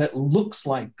withdrawal that looks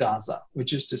like Gaza,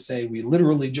 which is to say, we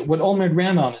literally what Olmert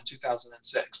ran on in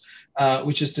 2006,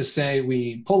 which is to say,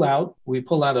 we pull out of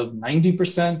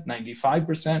 90%,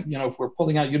 95%. If we're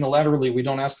pulling out unilaterally, we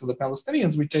don't ask for the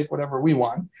Palestinians. We take whatever we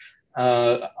want.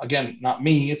 Again, not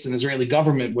me, it's an Israeli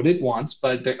government what it wants,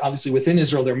 but obviously within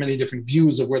Israel there are many different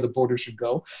views of where the border should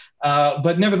go.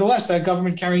 But nevertheless, that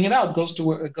government carrying it out goes to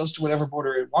whatever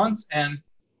border it wants, and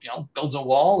builds a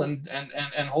wall and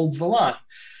holds the line.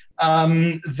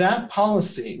 That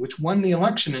policy, which won the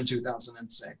election in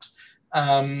 2006,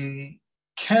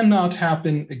 cannot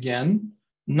happen again,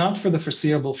 not for the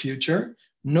foreseeable future,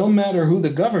 no matter who the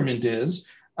government is,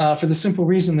 for the simple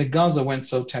reason that Gaza went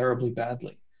so terribly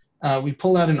badly. We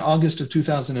pull out in August of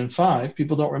 2005.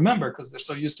 People don't remember because they're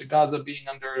so used to Gaza being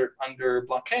under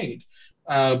blockade.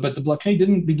 But the blockade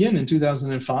didn't begin in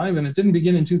 2005, and it didn't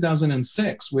begin in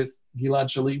 2006 with Gilad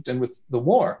Shalit and with the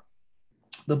war.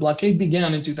 The blockade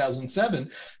began in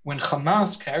 2007 when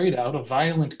Hamas carried out a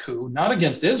violent coup, not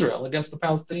against Israel, against the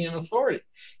Palestinian Authority,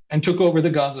 and took over the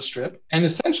Gaza Strip, and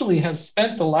essentially has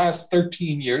spent the last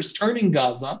 13 years turning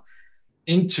Gaza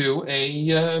into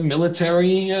a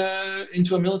military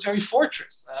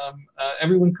fortress.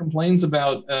 Everyone complains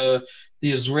about the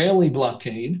Israeli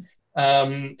blockade,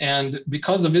 and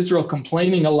because of Israel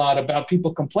complaining a lot about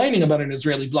people complaining about an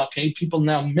Israeli blockade, people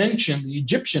now mention the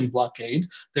Egyptian blockade.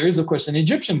 There is, of course, an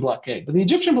Egyptian blockade, but the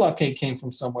Egyptian blockade came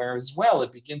from somewhere as well.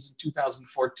 It begins in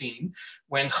 2014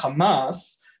 when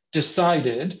Hamas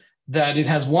decided that it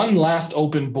has one last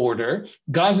open border.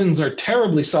 Gazans are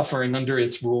terribly suffering under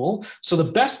its rule. So the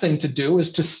best thing to do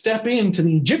is to step into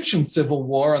the Egyptian civil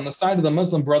war on the side of the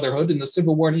Muslim Brotherhood, in the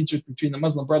civil war in Egypt between the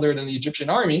Muslim Brotherhood and the Egyptian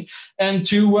army, and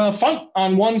to fight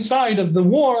on one side of the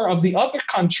war of the other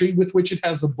country with which it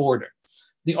has a border.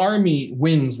 The army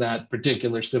wins that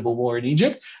particular civil war in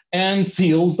Egypt and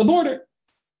seals the border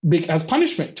as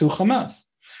punishment to Hamas.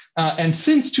 And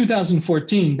since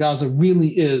 2014, Gaza really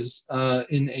is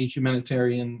in a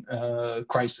humanitarian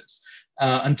crisis.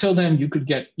 Until then, you could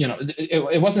get,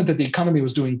 it wasn't that the economy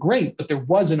was doing great, but there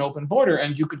was an open border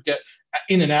and you could get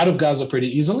in and out of Gaza pretty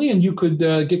easily. And you could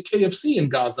get KFC in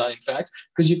Gaza, in fact,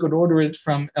 because you could order it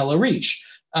from El Arish.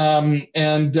 You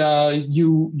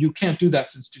can't do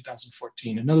that since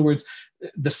 2014. In other words,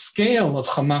 the scale of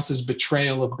Hamas's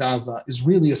betrayal of Gaza is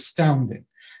really astounding.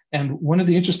 And one of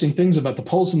the interesting things about the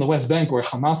polls in the West Bank, where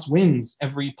Hamas wins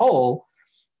every poll,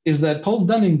 is that polls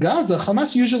done in Gaza,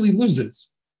 Hamas usually loses,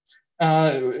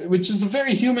 which is a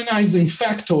very humanizing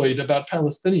factoid about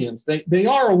Palestinians. They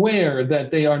are aware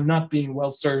that they are not being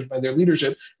well served by their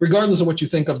leadership, regardless of what you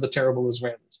think of the terrible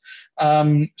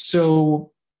Israelis.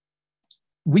 So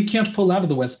we can't pull out of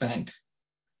the West Bank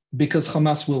because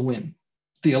Hamas will win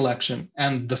the election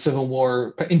and the civil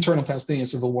war, internal Palestinian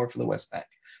civil war for the West Bank.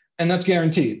 And that's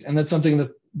guaranteed. And that's something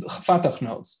that Fatah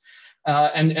knows.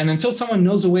 And until someone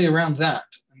knows a way around that,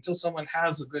 until someone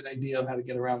has a good idea of how to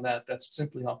get around that, that's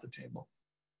simply off the table.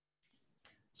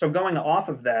 So going off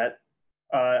of that,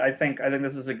 I think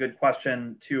this is a good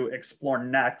question to explore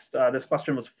next. This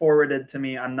question was forwarded to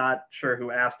me. I'm not sure who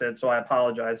asked it, so I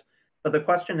apologize. But the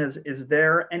question is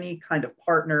there any kind of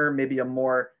partner, maybe a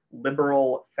more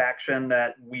liberal faction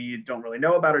that we don't really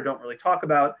know about or don't really talk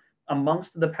about,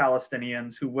 amongst the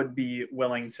Palestinians who would be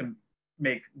willing to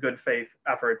make good faith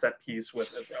efforts at peace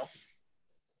with Israel?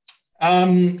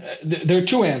 There are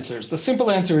two answers. The simple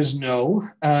answer is no.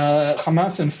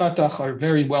 Hamas and Fatah are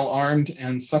very well armed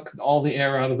and suck all the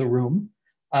air out of the room.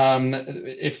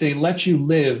 If they let you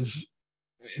live,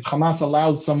 if Hamas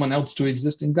allows someone else to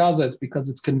exist in Gaza, it's because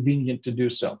it's convenient to do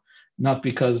so, not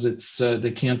because it's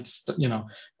they can't,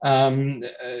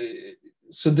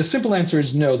 so the simple answer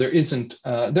is no, there isn't.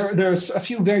 There are a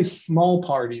few very small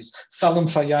parties. Salam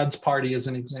Fayyad's party is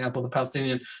an example, the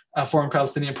Palestinian, former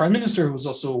Palestinian prime minister, who was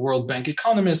also a World Bank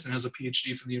economist and has a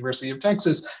PhD from the University of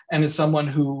Texas, and is someone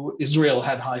who Israel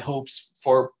had high hopes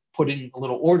for putting a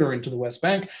little order into the West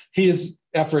Bank. His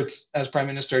efforts as prime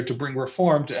minister to bring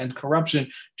reform, to end corruption,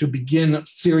 to begin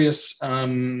serious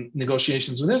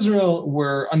negotiations with Israel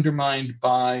were undermined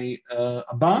by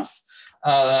Abbas,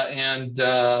 and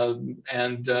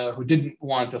who didn't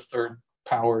want a third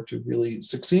power to really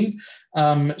succeed.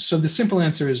 So the simple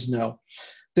answer is no.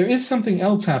 There is something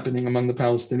else happening among the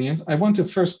Palestinians. I want to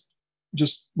first,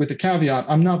 just with a caveat,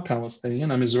 I'm not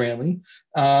Palestinian, I'm Israeli.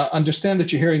 Understand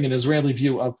that you're hearing an Israeli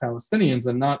view of Palestinians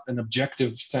and not an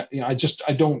objective, I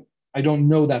don't I don't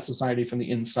know that society from the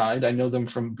inside. I know them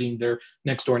from being their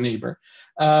next door neighbor.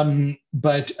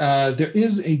 But there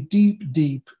is a deep,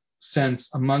 deep sense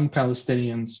among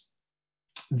Palestinians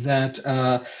that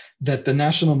that the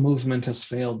national movement has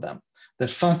failed them, that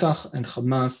Fatah and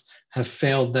Hamas have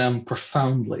failed them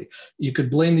profoundly. You could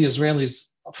blame the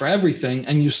Israelis for everything,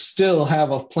 and you still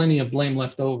have plenty of blame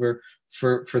left over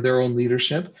for their own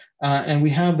leadership. And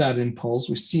we have that in polls.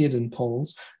 We see it in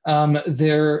polls.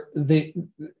 There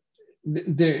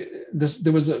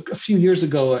was a few years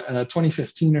ago,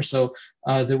 2015 or so,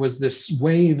 there was this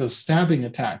wave of stabbing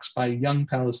attacks by young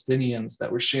Palestinians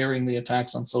that were sharing the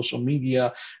attacks on social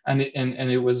media, and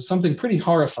it was something pretty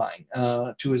horrifying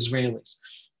to Israelis.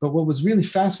 But what was really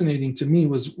fascinating to me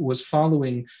was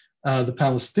following the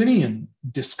Palestinian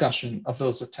discussion of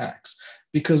those attacks,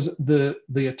 because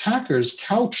the attackers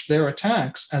couched their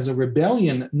attacks as a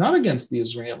rebellion, not against the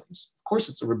Israelis. Of course,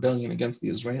 it's a rebellion against the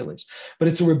Israelis, but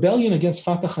it's a rebellion against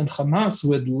Fatah and Hamas,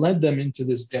 who had led them into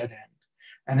this dead end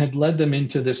and had led them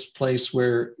into this place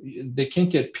where they can't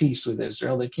get peace with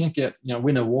Israel. They can't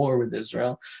win a war with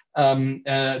Israel.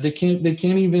 They can't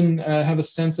even have a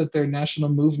sense that their national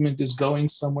movement is going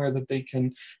somewhere that they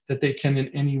can in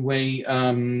any way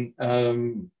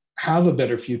have a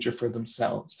better future for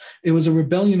themselves. It was a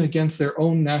rebellion against their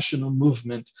own national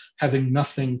movement, having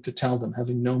nothing to tell them,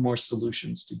 having no more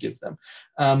solutions to give them.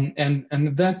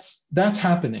 And that's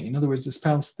happening. In other words, this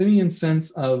Palestinian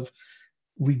sense of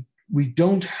we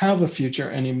don't have a future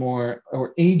anymore,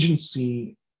 or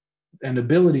agency and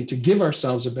ability to give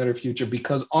ourselves a better future,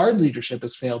 because our leadership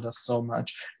has failed us so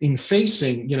much in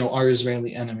facing, our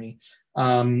Israeli enemy.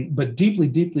 But deeply,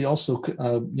 deeply also,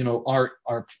 our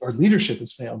leadership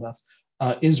has failed us,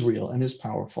 is real and is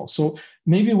powerful. So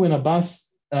maybe when Abbas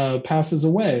passes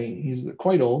away, he's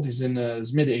quite old, he's in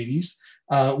his mid-80s,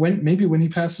 when he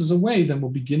passes away, then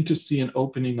we'll begin to see an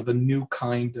opening of a new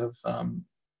kind of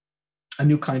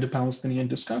Palestinian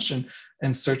discussion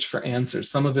and search for answers.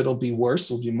 Some of it will be worse,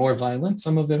 will be more violent.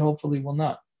 Some of it hopefully will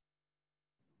not.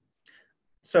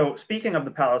 So speaking of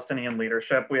the Palestinian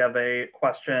leadership, we have a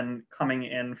question coming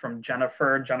in from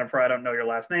Jennifer. Jennifer, I don't know your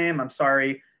last name, I'm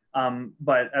sorry.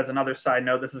 But as another side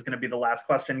note, this is going to be the last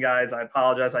question, guys. I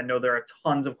apologize. I know there are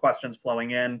tons of questions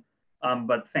flowing in,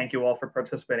 but thank you all for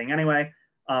participating anyway.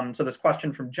 So this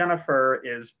question from Jennifer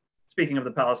is, speaking of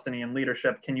the Palestinian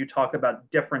leadership, can you talk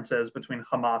about differences between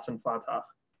Hamas and Fatah?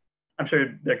 I'm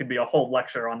sure there could be a whole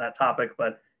lecture on that topic,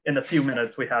 but in the few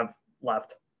minutes we have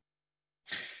left.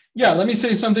 Yeah, let me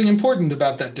say something important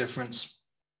about that difference.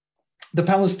 The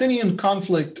Palestinian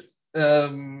conflict,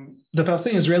 the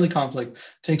Palestinian-Israeli conflict,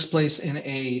 takes place in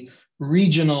a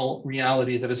regional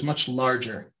reality that is much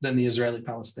larger than the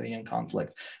Israeli-Palestinian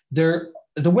conflict. The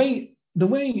way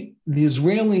the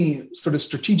Israeli sort of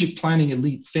strategic planning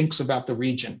elite thinks about the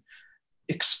region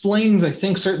explains, I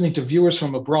think, certainly to viewers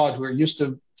from abroad who are used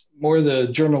to more the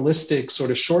journalistic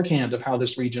sort of shorthand of how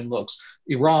this region looks: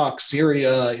 Iraq,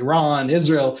 Syria, Iran,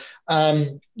 Israel.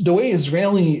 The way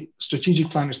Israeli strategic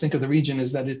planners think of the region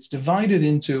is that it's divided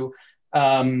into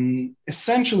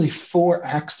essentially four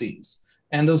axes.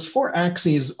 And those four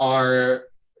axes are,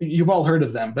 you've all heard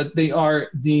of them, but they are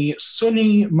the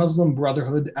Sunni Muslim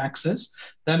Brotherhood axis.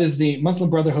 That is the Muslim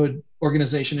Brotherhood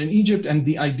organization in Egypt, and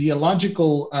the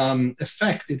ideological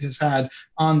effect it has had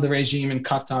on the regime in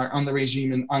Qatar, on the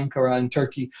regime in Ankara and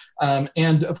Turkey,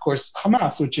 and of course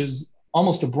Hamas, which is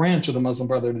almost a branch of the Muslim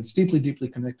Brotherhood. It's deeply, deeply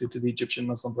connected to the Egyptian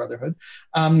Muslim Brotherhood.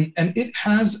 And it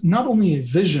has not only a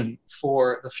vision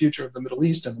for the future of the Middle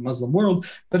East and the Muslim world,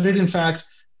 but it in fact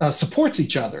supports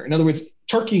each other. In other words,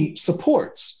 Turkey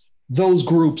supports those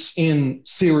groups in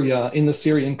Syria, in the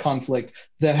Syrian conflict,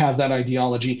 that have that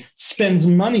ideology, spends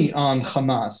money on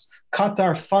Hamas.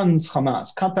 Qatar funds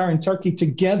Hamas. Qatar and Turkey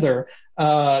together,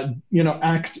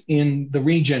 act in the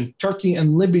region. Turkey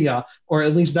and Libya, or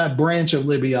at least that branch of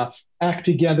Libya, act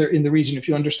together in the region. If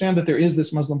you understand that there is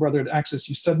this Muslim Brotherhood axis,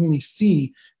 you suddenly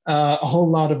see a whole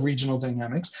lot of regional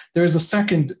dynamics. There is a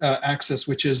second axis,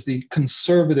 which is the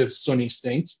conservative Sunni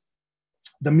states.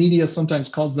 The media sometimes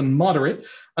calls them moderate.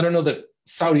 I don't know that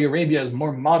Saudi Arabia is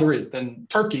more moderate than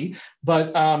Turkey,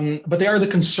 but they are the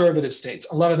conservative states.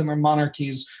 A lot of them are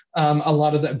monarchies. A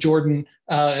lot of them, Jordan,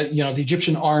 the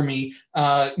Egyptian army,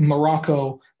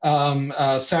 Morocco,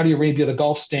 Saudi Arabia, the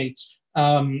Gulf states,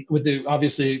 with the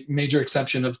obviously major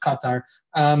exception of Qatar.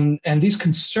 And these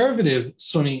conservative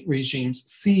Sunni regimes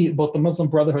see both the Muslim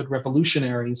Brotherhood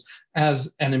revolutionaries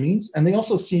as enemies, and they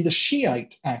also see the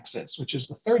Shiite axis, which is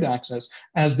the third axis,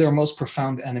 as their most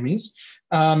profound enemies.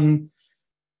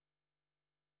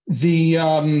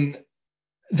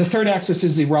 The third axis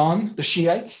is Iran, the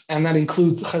Shiites, and that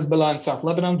includes Hezbollah in South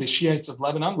Lebanon, the Shiites of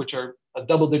Lebanon, which are a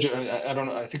double digit, I don't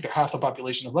know, I think they're half the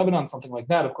population of Lebanon, something like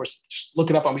that. Of course, just look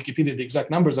it up on Wikipedia, the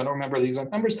exact numbers. I don't remember the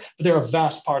exact numbers, but they're a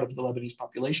vast part of the Lebanese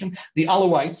population. The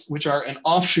Alawites, which are an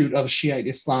offshoot of Shiite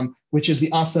Islam, which is the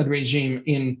Assad regime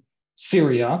in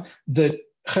Syria. The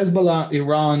Hezbollah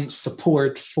Iran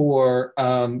support for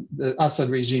the Assad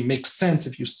regime makes sense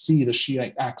if you see the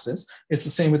Shiite axis. It's the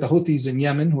same with the Houthis in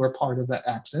Yemen, who are part of that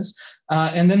axis.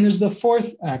 And then there's the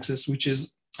fourth axis, which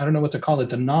is, I don't know what to call it,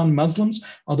 the non-Muslims,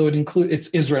 although it's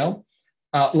Israel,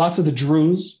 lots of the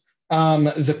Druze,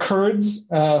 the Kurds,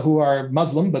 who are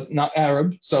Muslim but not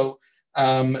Arab. So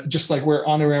just like we're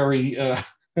honorary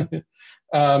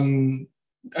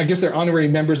I guess they're honorary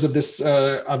members of this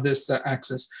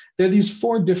axis. There are these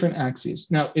four different axes.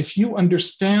 Now, if you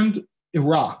understand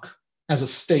Iraq as a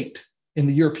state in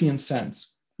the European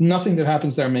sense, nothing that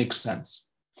happens there makes sense.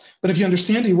 But if you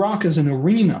understand Iraq as an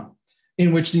arena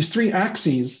in which these three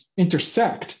axes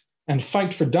intersect and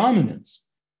fight for dominance,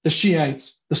 the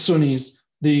Shiites, the Sunnis,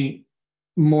 the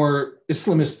more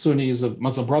Islamist Sunnis of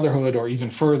Muslim Brotherhood, or even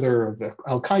further of the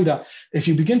Al-Qaeda, if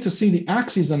you begin to see the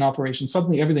axes in operation,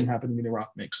 suddenly everything happening in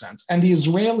Iraq makes sense. And the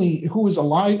Israeli, who is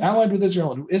allied with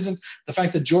Israel and who isn't, the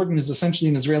fact that Jordan is essentially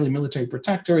an Israeli military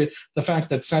protectorate, the fact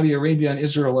that Saudi Arabia and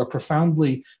Israel are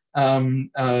profoundly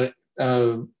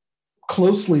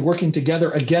closely working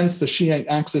together against the Shiite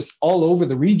axis all over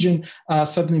the region,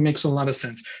 suddenly makes a lot of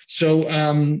sense. So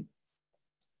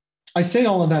I say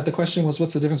all of that. The question was,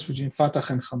 what's the difference between Fatah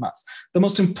and Hamas? The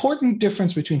most important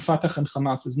difference between Fatah and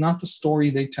Hamas is not the story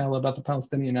they tell about the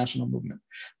Palestinian national movement.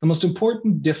 The most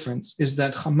important difference is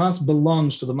that Hamas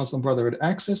belongs to the Muslim Brotherhood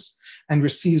axis and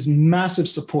receives massive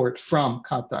support from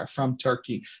Qatar, from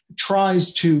Turkey,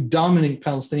 tries to dominate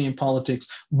Palestinian politics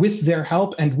with their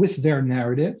help and with their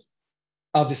narrative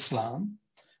of Islam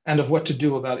and of what to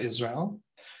do about Israel.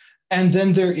 And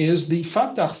then there is the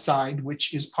Fatah side,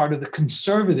 which is part of the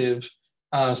conservative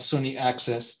Sunni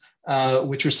axis,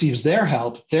 which receives their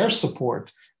help, their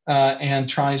support, and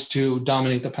tries to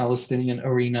dominate the Palestinian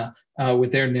arena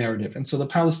with their narrative. And so the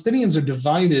Palestinians are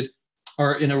divided,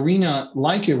 or an arena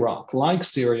like Iraq, like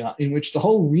Syria, in which the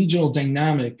whole regional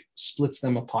dynamic splits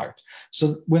them apart.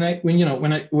 So when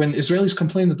Israelis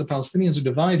complain that the Palestinians are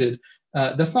divided,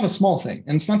 that's not a small thing.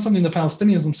 And it's not something the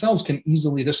Palestinians themselves can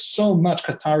easily. There's so much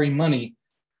Qatari money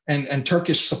and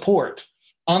Turkish support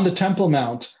on the Temple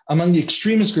Mount, among the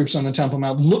extremist groups on the Temple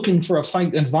Mount, looking for a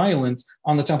fight and violence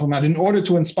on the Temple Mount in order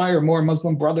to inspire more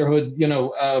Muslim Brotherhood,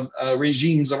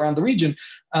 regimes around the region,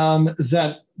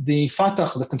 that the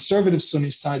Fatah, the conservative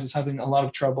Sunni side, is having a lot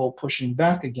of trouble pushing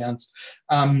back against.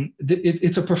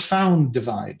 It's a profound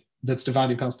divide that's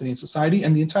dividing Palestinian society,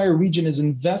 and the entire region is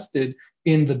invested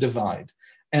in the divide.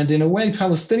 And in a way,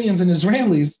 Palestinians and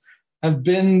Israelis have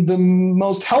been the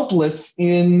most helpless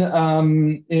in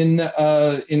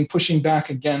pushing back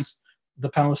against the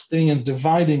Palestinians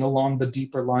dividing along the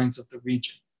deeper lines of the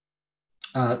region.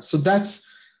 So that's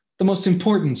the most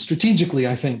important, strategically,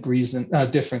 I think,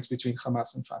 difference between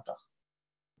Hamas and Fatah.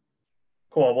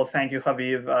 Cool. Well, thank you,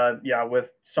 Haviv. With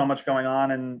so much going on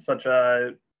in such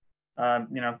a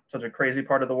such a crazy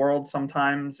part of the world,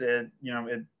 sometimes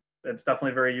it's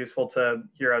definitely very useful to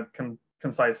hear a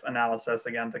concise analysis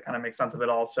again to kind of make sense of it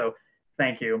all. So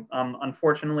thank you.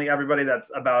 Unfortunately, everybody, that's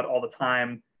about all the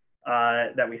time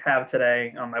that we have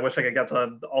today. I wish I could get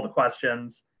to all the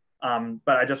questions,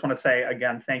 but I just want to say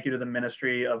again, thank you to the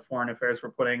Ministry of Foreign Affairs for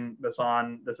putting this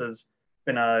on. This has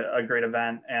been a great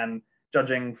event, and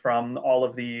judging from all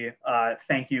of the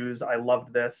thank yous, I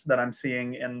loved this that I'm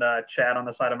seeing in the chat on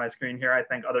the side of my screen here. I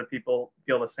think other people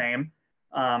feel the same.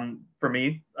 For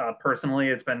me, personally,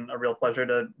 it's been a real pleasure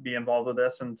to be involved with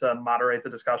this and to moderate the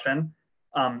discussion.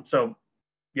 So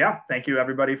yeah, thank you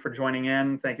everybody for joining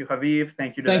in. Thank you, Haviv.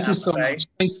 Thank you to Thank you so much.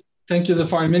 Thank you to the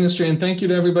Foreign Ministry, and thank you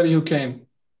to everybody who came.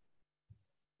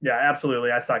 Yeah,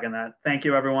 absolutely. I second that. Thank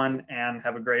you, everyone, and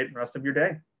have a great rest of your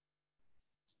day.